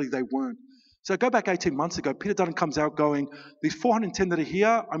 when in reality they weren't. So go back 18 months ago, Peter Dutton comes out going, these 410 that are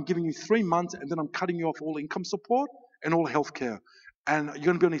here, I'm giving you 3 months and then I'm cutting you off all income support and all healthcare. And you're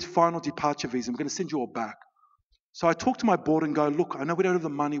going to be on his final departure visa. I'm going to send you all back. So I talk to my board and go, look, I know we don't have the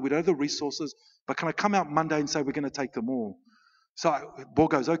money, we don't have the resources, but can I come out Monday and say we're going to take them all? So the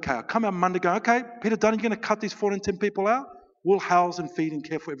board goes, okay. I come out Monday and go, okay, Peter Dutton, you're going to cut these 410 people out? We'll house and feed and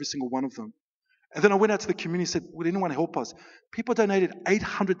care for every single one of them. And then I went out to the community and said, would anyone help us? People donated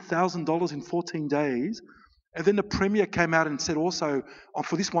 $800,000 in 14 days. And then the Premier came out and said also,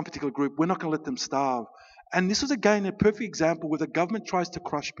 for this one particular group, we're not going to let them starve. And this was, again, a perfect example where the government tries to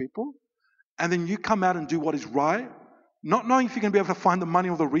crush people, and then you come out and do what is right, not knowing if you're going to be able to find the money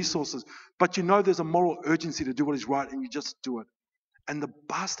or the resources, but you know there's a moral urgency to do what is right, and you just do it. And the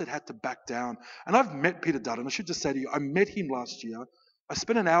bastard had to back down. And I've met Peter Dutton. I should just say to you, I met him last year. I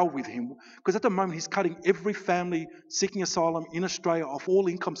spent an hour with him because at the moment he's cutting every family seeking asylum in Australia off all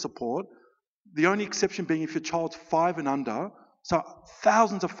income support. The only exception being if your child's 5 and under. So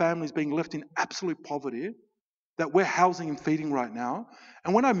thousands of families being left in absolute poverty that we're housing and feeding right now.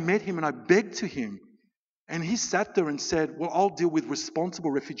 And when I met him and I begged to him, and he sat there and said, well, I'll deal with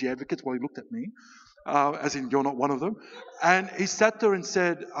responsible refugee advocates. Well, he looked at me, as in you're not one of them. And he sat there and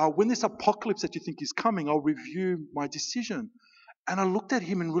said, when this apocalypse that you think is coming, I'll review my decision. And I looked at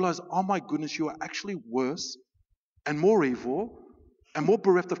him and realized, oh my goodness, you are actually worse and more evil and more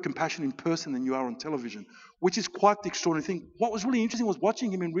bereft of compassion in person than you are on television, which is quite the extraordinary thing. What was really interesting was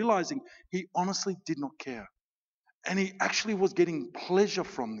watching him and realizing he honestly did not care. And he actually was getting pleasure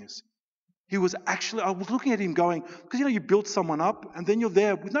from this. I was looking at him going, because you build someone up and then you're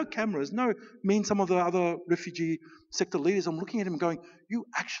there with no cameras, some of the other refugee sector leaders. I'm looking at him going, you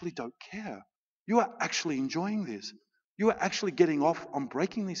actually don't care. You are actually enjoying this. You are actually getting off on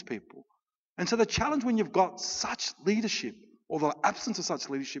breaking these people. And so the challenge when you've got such leadership, or the absence of such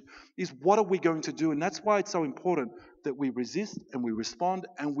leadership, is what are we going to do? And that's why it's so important that we resist and we respond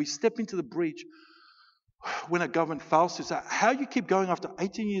and we step into the breach when a government fails to. So how you keep going after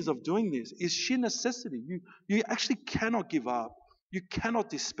 18 years of doing this is sheer necessity. You actually cannot give up. You cannot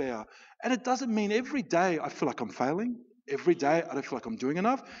despair. And it doesn't mean every day I feel like I'm failing. Every day I don't feel like I'm doing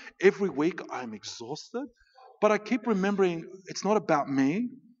enough. Every week I'm exhausted. But I keep remembering it's not about me.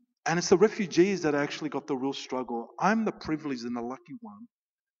 And it's the refugees that actually got the real struggle. I'm the privileged and the lucky one.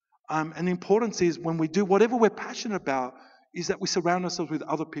 And the importance is when we do whatever we're passionate about, is that we surround ourselves with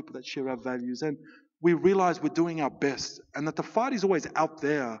other people that share our values. And we realize we're doing our best. And that the fight is always out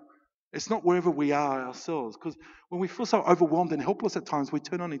there. It's not wherever we are ourselves. Because when we feel so overwhelmed and helpless at times, we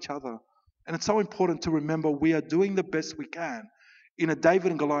turn on each other. And it's so important to remember we are doing the best we can in a David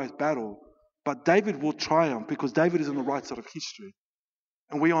and Goliath battle. But David will triumph because David is on the right side of history.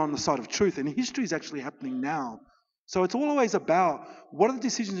 And we are on the side of truth. And history is actually happening now. So it's always about what are the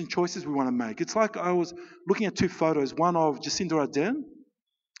decisions and choices we want to make. It's like I was looking at 2 photos, one of Jacinda Ardern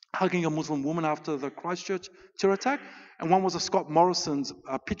hugging a Muslim woman after the Christchurch terror attack, and one was a Scott Morrison's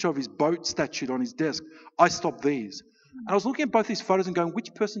picture of his boat statue on his desk. I stopped these. And I was looking at both these photos and going,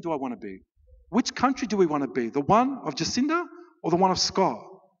 which person do I want to be? Which country do we want to be? The one of Jacinda or the one of Scott?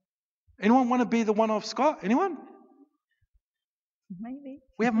 Anyone want to be the one of Scott? Anyone? Maybe.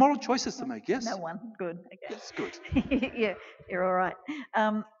 We have moral choices to make, yes? No one. Good. Okay. Yes, good. Yeah, you're all right.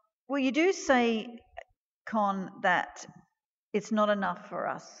 Well, you do say, Con, that it's not enough for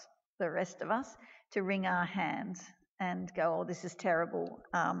us, the rest of us, to wring our hands and go, oh, this is terrible.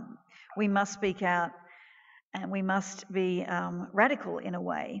 We must speak out and we must be radical in a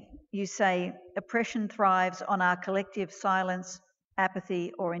way. You say oppression thrives on our collective silence,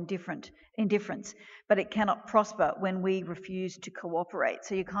 apathy or indifference, but it cannot prosper when we refuse to cooperate.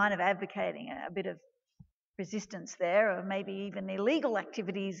 So you're kind of advocating a bit of resistance there, or maybe even illegal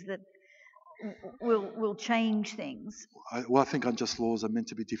activities that will change things. I think unjust laws are meant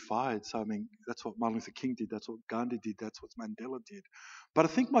to be defied. So, that's what Martin Luther King did, that's what Gandhi did, that's what Mandela did. But I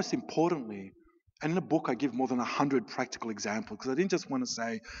think most importantly, and in the book I give more than 100 practical examples, because I didn't just want to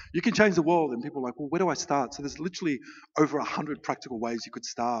say, you can change the world, and people are like, well, where do I start? So there's literally over 100 practical ways you could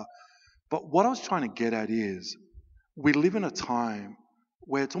start. But what I was trying to get at is, we live in a time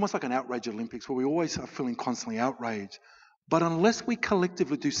where it's almost like an outrage Olympics, where we always are feeling constantly outraged. But unless we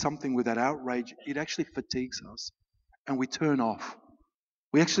collectively do something with that outrage, it actually fatigues us, and we turn off.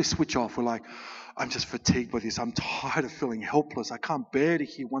 We actually switch off. We're like, I'm just fatigued by this. I'm tired of feeling helpless. I can't bear to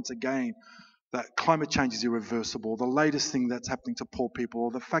hear once again that climate change is irreversible, the latest thing that's happening to poor people,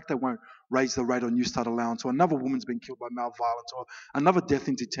 or the fact they won't raise the rate on New Start allowance, or another woman's been killed by male violence, or another death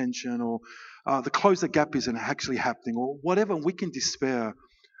in detention, or the Close the Gap isn't actually happening, or whatever, we can despair.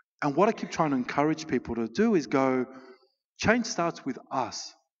 And what I keep trying to encourage people to do is go, change starts with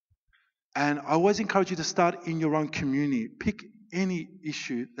us. And I always encourage you to start in your own community. Pick any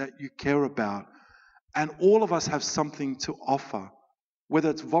issue that you care about. And all of us have something to offer. Whether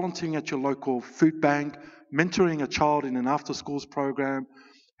it's volunteering at your local food bank, mentoring a child in an after-schools program,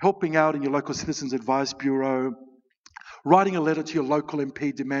 helping out in your local Citizens Advice Bureau, writing a letter to your local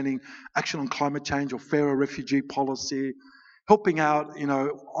MP demanding action on climate change or fairer refugee policy, helping out,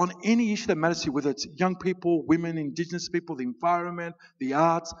 on any issue that matters to you, whether it's young people, women, Indigenous people, the environment, the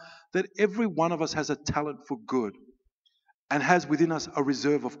arts, that every one of us has a talent for good and has within us a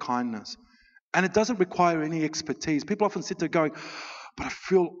reserve of kindness. And it doesn't require any expertise. People often sit there going, but I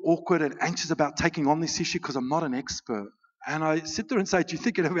feel awkward and anxious about taking on this issue because I'm not an expert. And I sit there and say, do you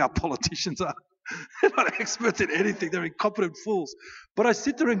think any of our politicians are? They're not experts in anything. They're incompetent fools. But I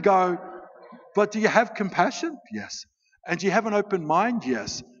sit there and go, but do you have compassion? Yes. And do you have an open mind?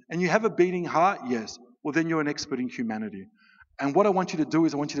 Yes. And you have a beating heart? Yes. Well, then you're an expert in humanity. And what I want you to do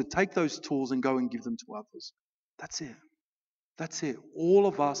is I want you to take those tools and go and give them to others. That's it. That's it. All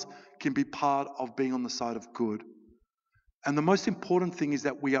of us can be part of being on the side of good. And the most important thing is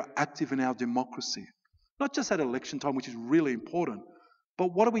that we are active in our democracy. Not just at election time, which is really important,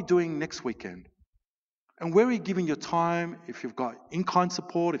 but what are we doing next weekend? And where are you giving your time? If you've got in-kind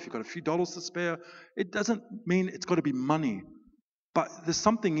support, if you've got a few dollars to spare, it doesn't mean it's got to be money. But there's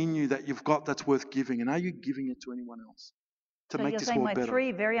something in you that you've got that's worth giving. And are you giving it to anyone else to So make you're this saying world my better?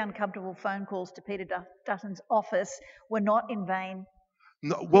 3 very uncomfortable phone calls to Peter Dutton's office were not in vain?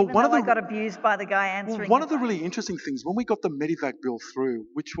 No, well, Even though I got abused by the guy answering one of the phone. really interesting things, when we got the Medivac bill through,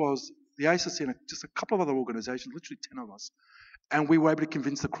 which was the ACC and just a couple of other organisations, literally 10 of us, and we were able to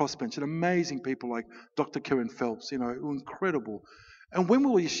convince the crossbench and amazing people like Dr. Karen Phelps, incredible.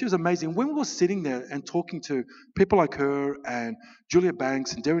 And she was amazing. When we were sitting there and talking to people like her and Julia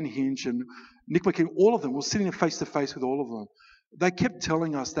Banks and Darren Hinch and Nick McKean, all of them, we were sitting face to face with all of them. They kept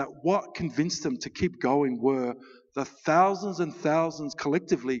telling us that what convinced them to keep going were the thousands and thousands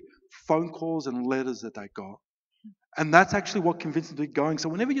collectively phone calls and letters that they got. And that's actually what convinced them to keep going. So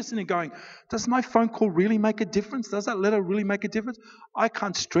whenever you're sitting there going, does my phone call really make a difference? Does that letter really make a difference? I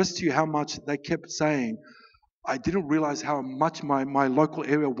can't stress to you how much they kept saying, I didn't realize how much my local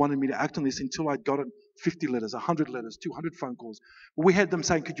area wanted me to act on this until I'd gotten 50 letters, 100 letters, 200 phone calls. We had them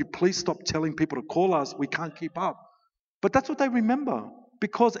saying, could you please stop telling people to call us? We can't keep up. But that's what they remember.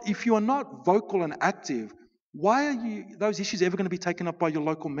 Because if you are not vocal and active, why are those issues ever going to be taken up by your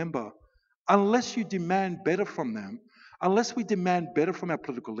local member? Unless you demand better from them, unless we demand better from our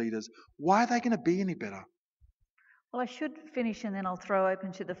political leaders, why are they going to be any better? Well, I should finish and then I'll throw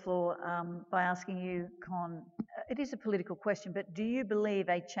open to the floor by asking you, Con, it is a political question, but do you believe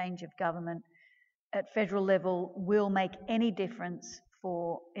a change of government at federal level will make any difference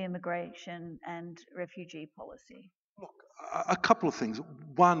for immigration and refugee policy? Look, a couple of things.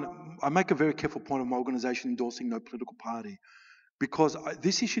 One, I make a very careful point of my organisation endorsing no political party, because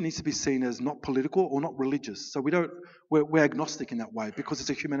this issue needs to be seen as not political or not religious. So we're agnostic in that way because it's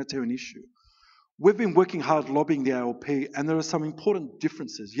a humanitarian issue. We've been working hard lobbying the ALP, and there are some important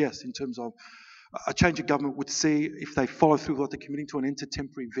differences, yes, in terms of a change of government would see if they follow through what they're committing to and enter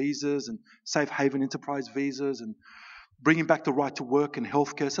temporary visas and safe haven enterprise visas and bringing back the right to work and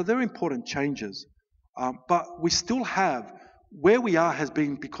healthcare. So they're important changes. But we still have, where we are has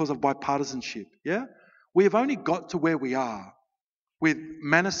been because of bipartisanship, yeah? We have only got to where we are with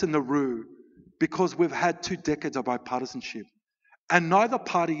Manus and Nauru because we've had 2 decades of bipartisanship. And neither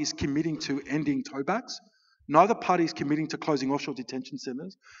party is committing to ending towbacks, neither party is committing to closing offshore detention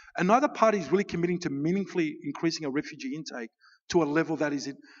centres, and neither party is really committing to meaningfully increasing our refugee intake to a level that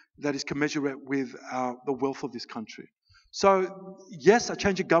is commensurate with the wealth of this country. So, yes, a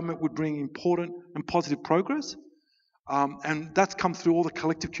change of government would bring important and positive progress, and that's come through all the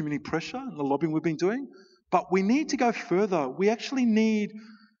collective community pressure and the lobbying we've been doing. But we need to go further. We actually need...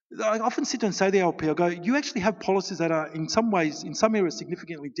 I often sit and say to the LP, I go, you actually have policies that are in some ways, in some areas,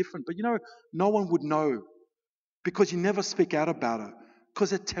 significantly different, but no one would know because you never speak out about it because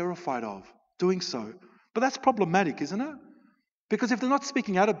they're terrified of doing so. But that's problematic, isn't it? Because if they're not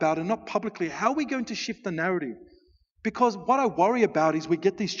speaking out about it, not publicly, how are we going to shift the narrative? Because what I worry about is we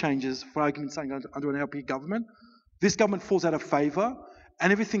get these changes, for argument's sake, under an LP government, this government falls out of favour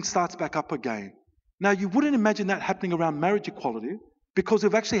and everything starts back up again. Now, you wouldn't imagine that happening around marriage equality, because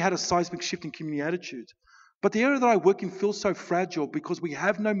we've actually had a seismic shift in community attitudes. But the area that I work in feels so fragile because we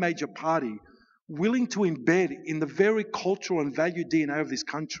have no major party willing to embed in the very cultural and value DNA of this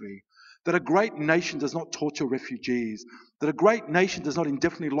country that a great nation does not torture refugees, that a great nation does not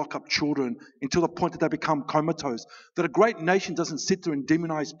indefinitely lock up children until the point that they become comatose, that a great nation doesn't sit there and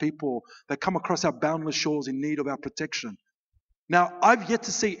demonize people that come across our boundless shores in need of our protection. Now, I've yet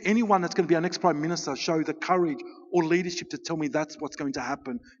to see anyone that's going to be our next Prime Minister show the courage or leadership to tell me that's what's going to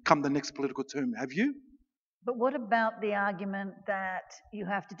happen come the next political term. Have you? But what about the argument that you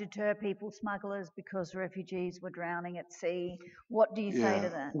have to deter people smugglers because refugees were drowning at sea? What do you say to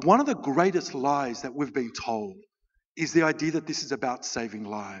that? One of the greatest lies that we've been told is the idea that this is about saving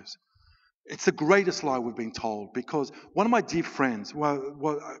lives. It's the greatest lie we've been told, because one of my dear friends,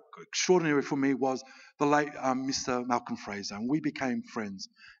 extraordinary for me, was the late Mr. Malcolm Fraser, and we became friends.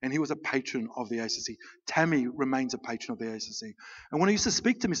 And he was a patron of the ACC. Tammy remains a patron of the ACC. And when I used to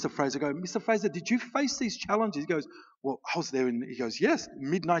speak to Mr. Fraser, I go, Mr. Fraser, did you face these challenges? He goes, well, I was there. He goes, yes,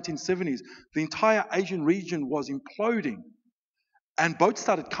 mid-1970s. The entire Asian region was imploding. And boats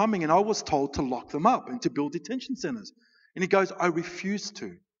started coming, and I was told to lock them up and to build detention centres. And he goes, I refused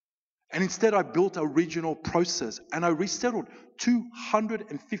to. And instead, I built a regional process, and I resettled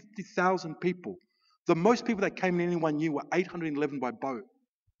 250,000 people. The most people that came in any one year were 811 by boat.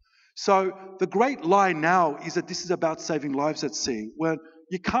 So the great lie now is that this is about saving lives at sea, when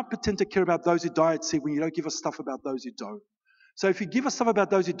you can't pretend to care about those who die at sea when you don't give us stuff about those who don't. So if you give us stuff about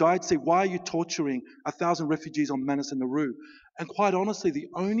those who died at sea, why are you torturing 1,000 refugees on Manus and Nauru? And quite honestly, the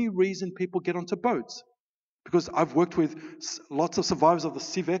only reason people get onto boats, because I've worked with lots of survivors of the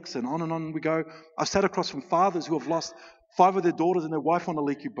Civex, and on we go. I've sat across from fathers who have lost 5 of their daughters and their wife on a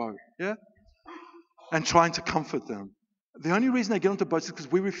leaky boat, yeah? And trying to comfort them. The only reason they get onto boats is because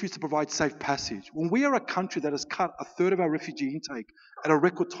we refuse to provide safe passage. When we are a country that has cut a third of our refugee intake at a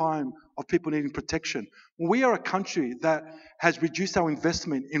record time of people needing protection, when we are a country that has reduced our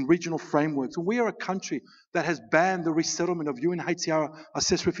investment in regional frameworks, when we are a country that has banned the resettlement of UNHCR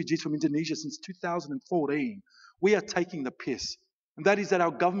assessed refugees from Indonesia since 2014, we are taking the piss. And that is that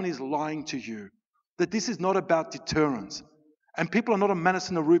our government is lying to you, that this is not about deterrence. And people are not on Manus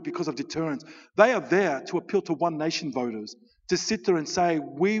and Nauru because of deterrence. They are there to appeal to One Nation voters, to sit there and say,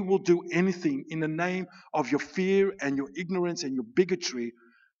 we will do anything in the name of your fear and your ignorance and your bigotry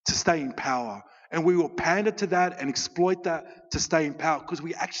to stay in power. And we will pander to that and exploit that to stay in power, because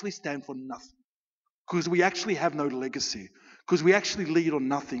we actually stand for nothing. Because we actually have no legacy. Because we actually lead on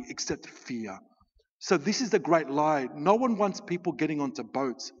nothing except fear. So this is the great lie. No one wants people getting onto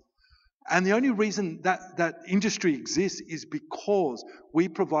boats. And the only reason that industry exists is because we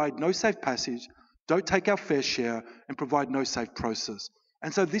provide no safe passage, don't take our fair share, and provide no safe process.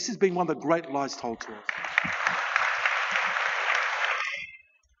 And so this has been one of the great lies told to us.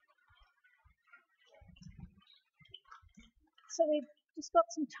 So we've just got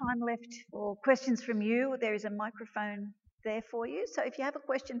some time left for questions from you. There is a microphone there for you. So if you have a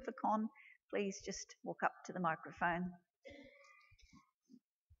question for Con, please just walk up to the microphone.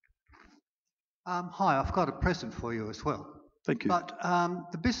 Hi, I've got a present for you as well. Thank you. But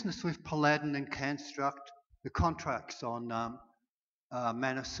the business with Paladin and Construct, the contracts on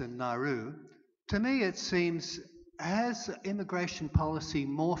Manus and Nauru, to me it seems, has immigration policy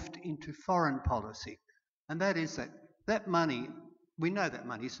morphed into foreign policy? And that is that money, we know that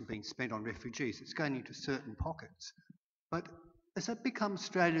money isn't being spent on refugees, it's going into certain pockets. But has it become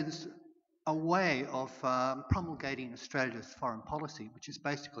Australia's a way of promulgating Australia's foreign policy, which is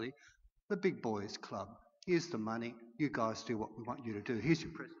basically the big boys club? Here's the money, you guys do what we want you to do, here's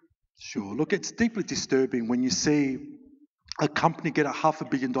your present. Sure. Look, it's deeply disturbing when you see a company get a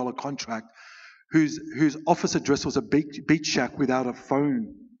 $500 million contract whose office address was a beach shack without a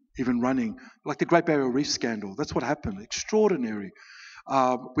phone even running, like the Great Barrier Reef scandal. That's what happened. Extraordinary.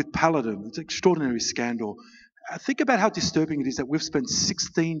 With Paladin, it's an extraordinary scandal. Think about how disturbing it is that we've spent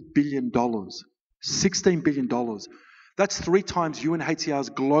 $16 billion. $16 billion. That's 3 times UNHCR's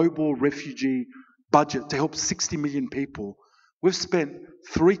global refugee budget to help 60 million people. We've spent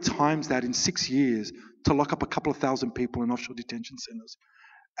 3 times that in 6 years to lock up a couple of thousand people in offshore detention centres.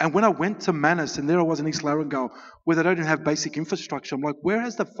 And when I went to Manus, and there I was in East Larangau, where they don't even have basic infrastructure, I'm like, where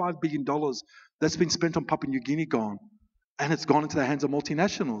has the $5 billion that's been spent on Papua New Guinea gone? And it's gone into the hands of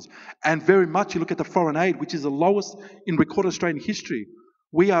multinationals. And very much, you look at the foreign aid, which is the lowest in recorded Australian history.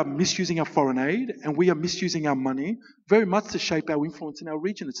 We are misusing our foreign aid, and we are misusing our money very much to shape our influence in our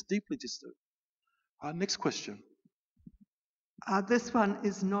region. It's deeply disturbing. Next question. This one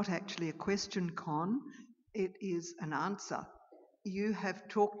is not actually a question, Con. It is an answer. You have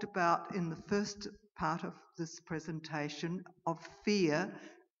talked about in the first part of this presentation of fear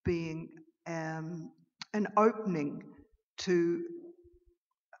being an opening to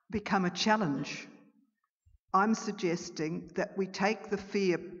become a challenge. I'm suggesting that we take the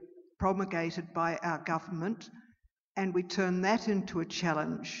fear promulgated by our government and we turn that into a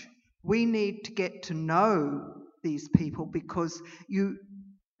challenge. We need to get to know these people, because you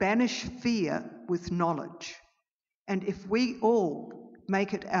banish fear with knowledge. And if we all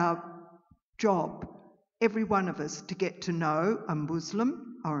make it our job, every one of us, to get to know a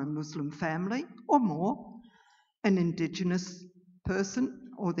Muslim or a Muslim family or more, an Indigenous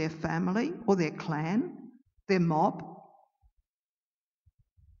person or their family or their clan, their mob.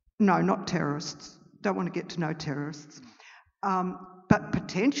 No, not terrorists. Don't want to get to know terrorists. But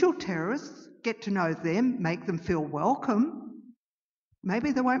potential terrorists, get to know them, make them feel welcome.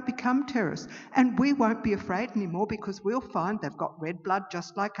 Maybe they won't become terrorists. And we won't be afraid anymore because we'll find they've got red blood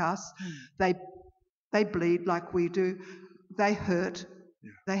just like us. They bleed like we do. They hurt.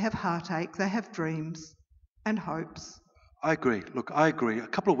 Yeah. They have heartache. They have dreams and hopes. I agree. Look, I agree. A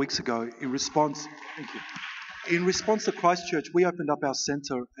couple of weeks ago, in response to Christchurch, we opened up our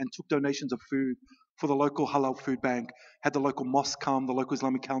centre and took donations of food for the local halal food bank, had the local mosque come, the local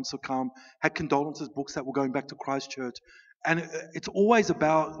Islamic council come, had condolences books that were going back to Christchurch. And it's always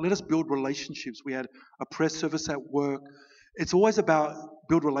about, let us build relationships. We had a press service at work. It's always about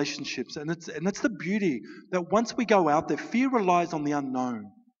build relationships. And that's the beauty, that once we go out there, fear relies on the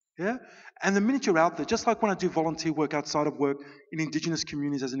unknown. Yeah? And the minute you're out there, just like when I do volunteer work outside of work in Indigenous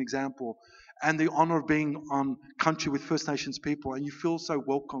communities as an example, and the honour of being on country with First Nations people, and you feel so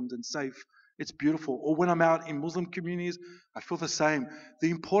welcomed and safe, it's beautiful. Or when I'm out in Muslim communities, I feel the same. The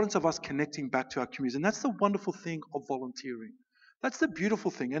importance of us connecting back to our communities. And that's the wonderful thing of volunteering. That's the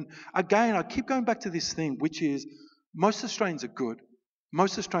beautiful thing. And again, I keep going back to this thing, which is most Australians are good.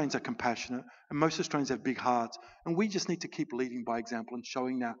 Most Australians are compassionate. And most Australians have big hearts. And we just need to keep leading by example and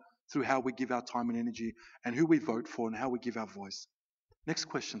showing that through how we give our time and energy and who we vote for and how we give our voice. Next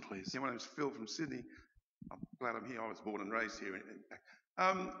question, please. Yeah, my name's Phil from Sydney. I'm glad I'm here. I was born and raised here.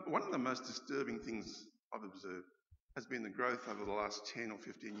 One of the most disturbing things I've observed has been the growth over the last 10 or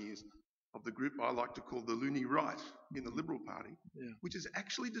 15 years of the group I like to call the loony right in the Liberal Party, which is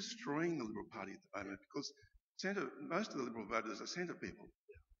actually destroying the Liberal Party at the moment because most of the Liberal voters are centre people.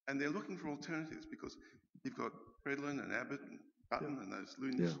 And they're looking for alternatives because you've got Redland and Abbott and Button and those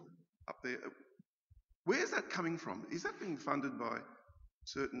loonies up there. Where's that coming from? Is that being funded by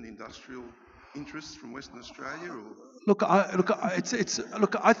certain industrial interests from Western Australia, or? Look,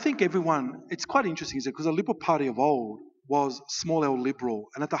 I think everyone. It's quite interesting, is it? Because the Liberal Party of old was small L liberal,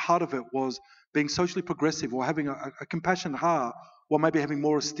 and at the heart of it was being socially progressive or having a compassionate heart, while maybe having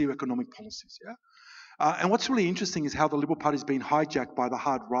more austere economic policies. Yeah. And what's really interesting is how the Liberal Party has been hijacked by the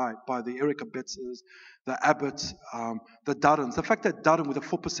hard right, by the Eric Abetzes, the Abbotts, the Duddens. The fact that Dutton, with a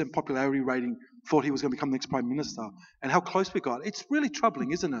 4% popularity rating, thought he was going to become the next Prime Minister, and how close we got. It's really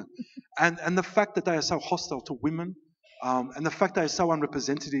troubling, isn't it? And the fact that they are so hostile to women, and the fact they are so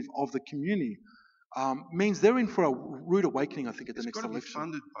unrepresentative of the community, means they're in for a rude awakening, I think, at the next election. It's got to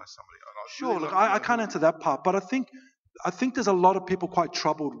be funded by somebody. Sure, look, I can't answer that part, but I think there's a lot of people quite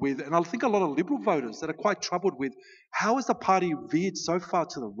troubled with, and I think a lot of Liberal voters that are quite troubled with, how has the party veered so far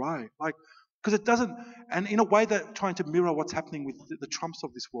to the right? Like, because it doesn't, and in a way that trying to mirror what's happening with the Trumps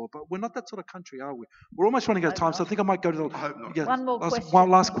of this world, but we're not that sort of country, are we? We're almost running out of time, so I think I might go to I hope not. One more question.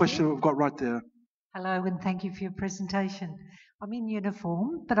 One last question we've got right there. Hello, and thank you for your presentation. I'm in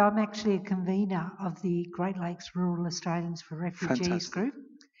uniform, but I'm actually a convener of the Great Lakes Rural Australians for Refugees Fantastic. group.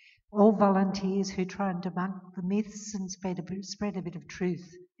 All volunteers who try and debunk the myths and spread a bit of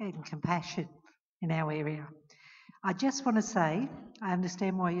truth and compassion in our area. I just want to say, I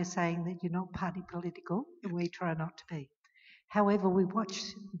understand why you're saying that you're not party political, and we try not to be. However, we watch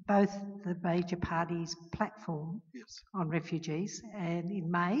both the major parties' platform on refugees, and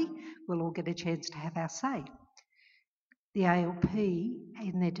in May, we'll all get a chance to have our say. The ALP,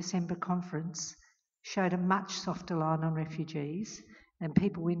 in their December conference, showed a much softer line on refugees, and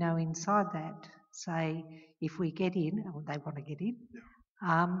people we know inside that say if we get in, or they want to get in,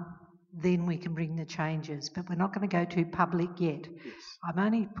 then we can bring the changes. But we're not going to go too public yet. Yes. I'm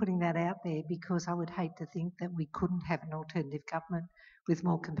only putting that out there because I would hate to think that we couldn't have an alternative government with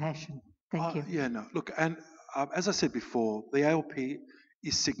more compassion. Thank you. Yeah, no, look, and as I said before, the ALP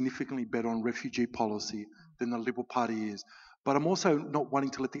is significantly better on refugee policy than the Liberal Party is. But I'm also not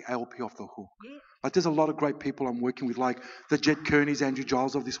wanting to let the ALP off the hook. Yeah. Like, there's a lot of great people I'm working with, like the Jed Kearneys, Andrew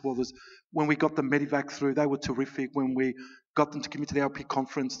Giles of this world. When we got the Medivac through, they were terrific. When we got them to commit to the ALP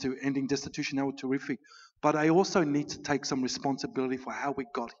conference to ending destitution, they were terrific. But I also need to take some responsibility for how we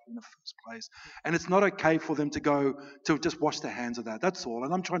got here in the first place. And it's not okay for them to go to just wash their hands of that. That's all.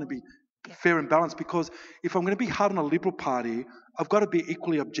 And I'm trying to be fair and balanced, because if I'm going to be hard on a Liberal Party, I've got to be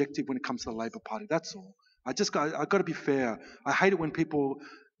equally objective when it comes to the Labor Party. That's all. I've got to be fair. I hate it when people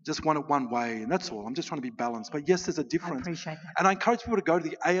just want it one way, and that's all. I'm just trying to be balanced. But yes, there's a difference. I appreciate that. And I encourage people to go to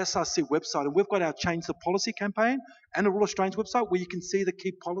the ASRC website, and we've got our Change the Policy campaign and the Rural Australians website where you can see the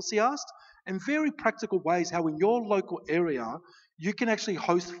key policy asked and very practical ways how in your local area you can actually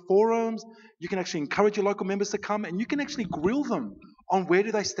host forums, you can actually encourage your local members to come, and you can actually grill them on where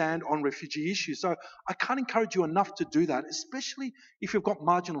do they stand on refugee issues. So I can't encourage you enough to do that, especially if you've got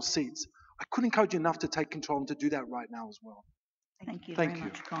marginal seats. I couldn't encourage you enough to take control and to do that right now as well. Thank you Thank very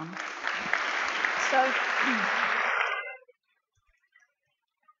you. much, Con. So,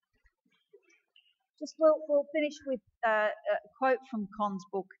 We'll finish with a quote from Con's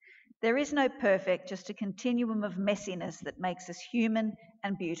book. There is no perfect, just a continuum of messiness that makes us human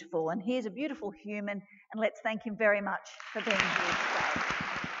and beautiful. And here's a beautiful human, and let's thank him very much for being here today.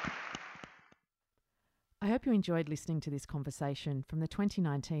 I hope you enjoyed listening to this conversation from the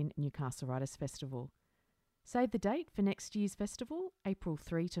 2019 Newcastle Writers Festival. Save the date for next year's festival, April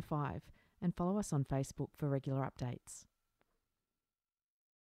 3 to 5, and follow us on Facebook for regular updates.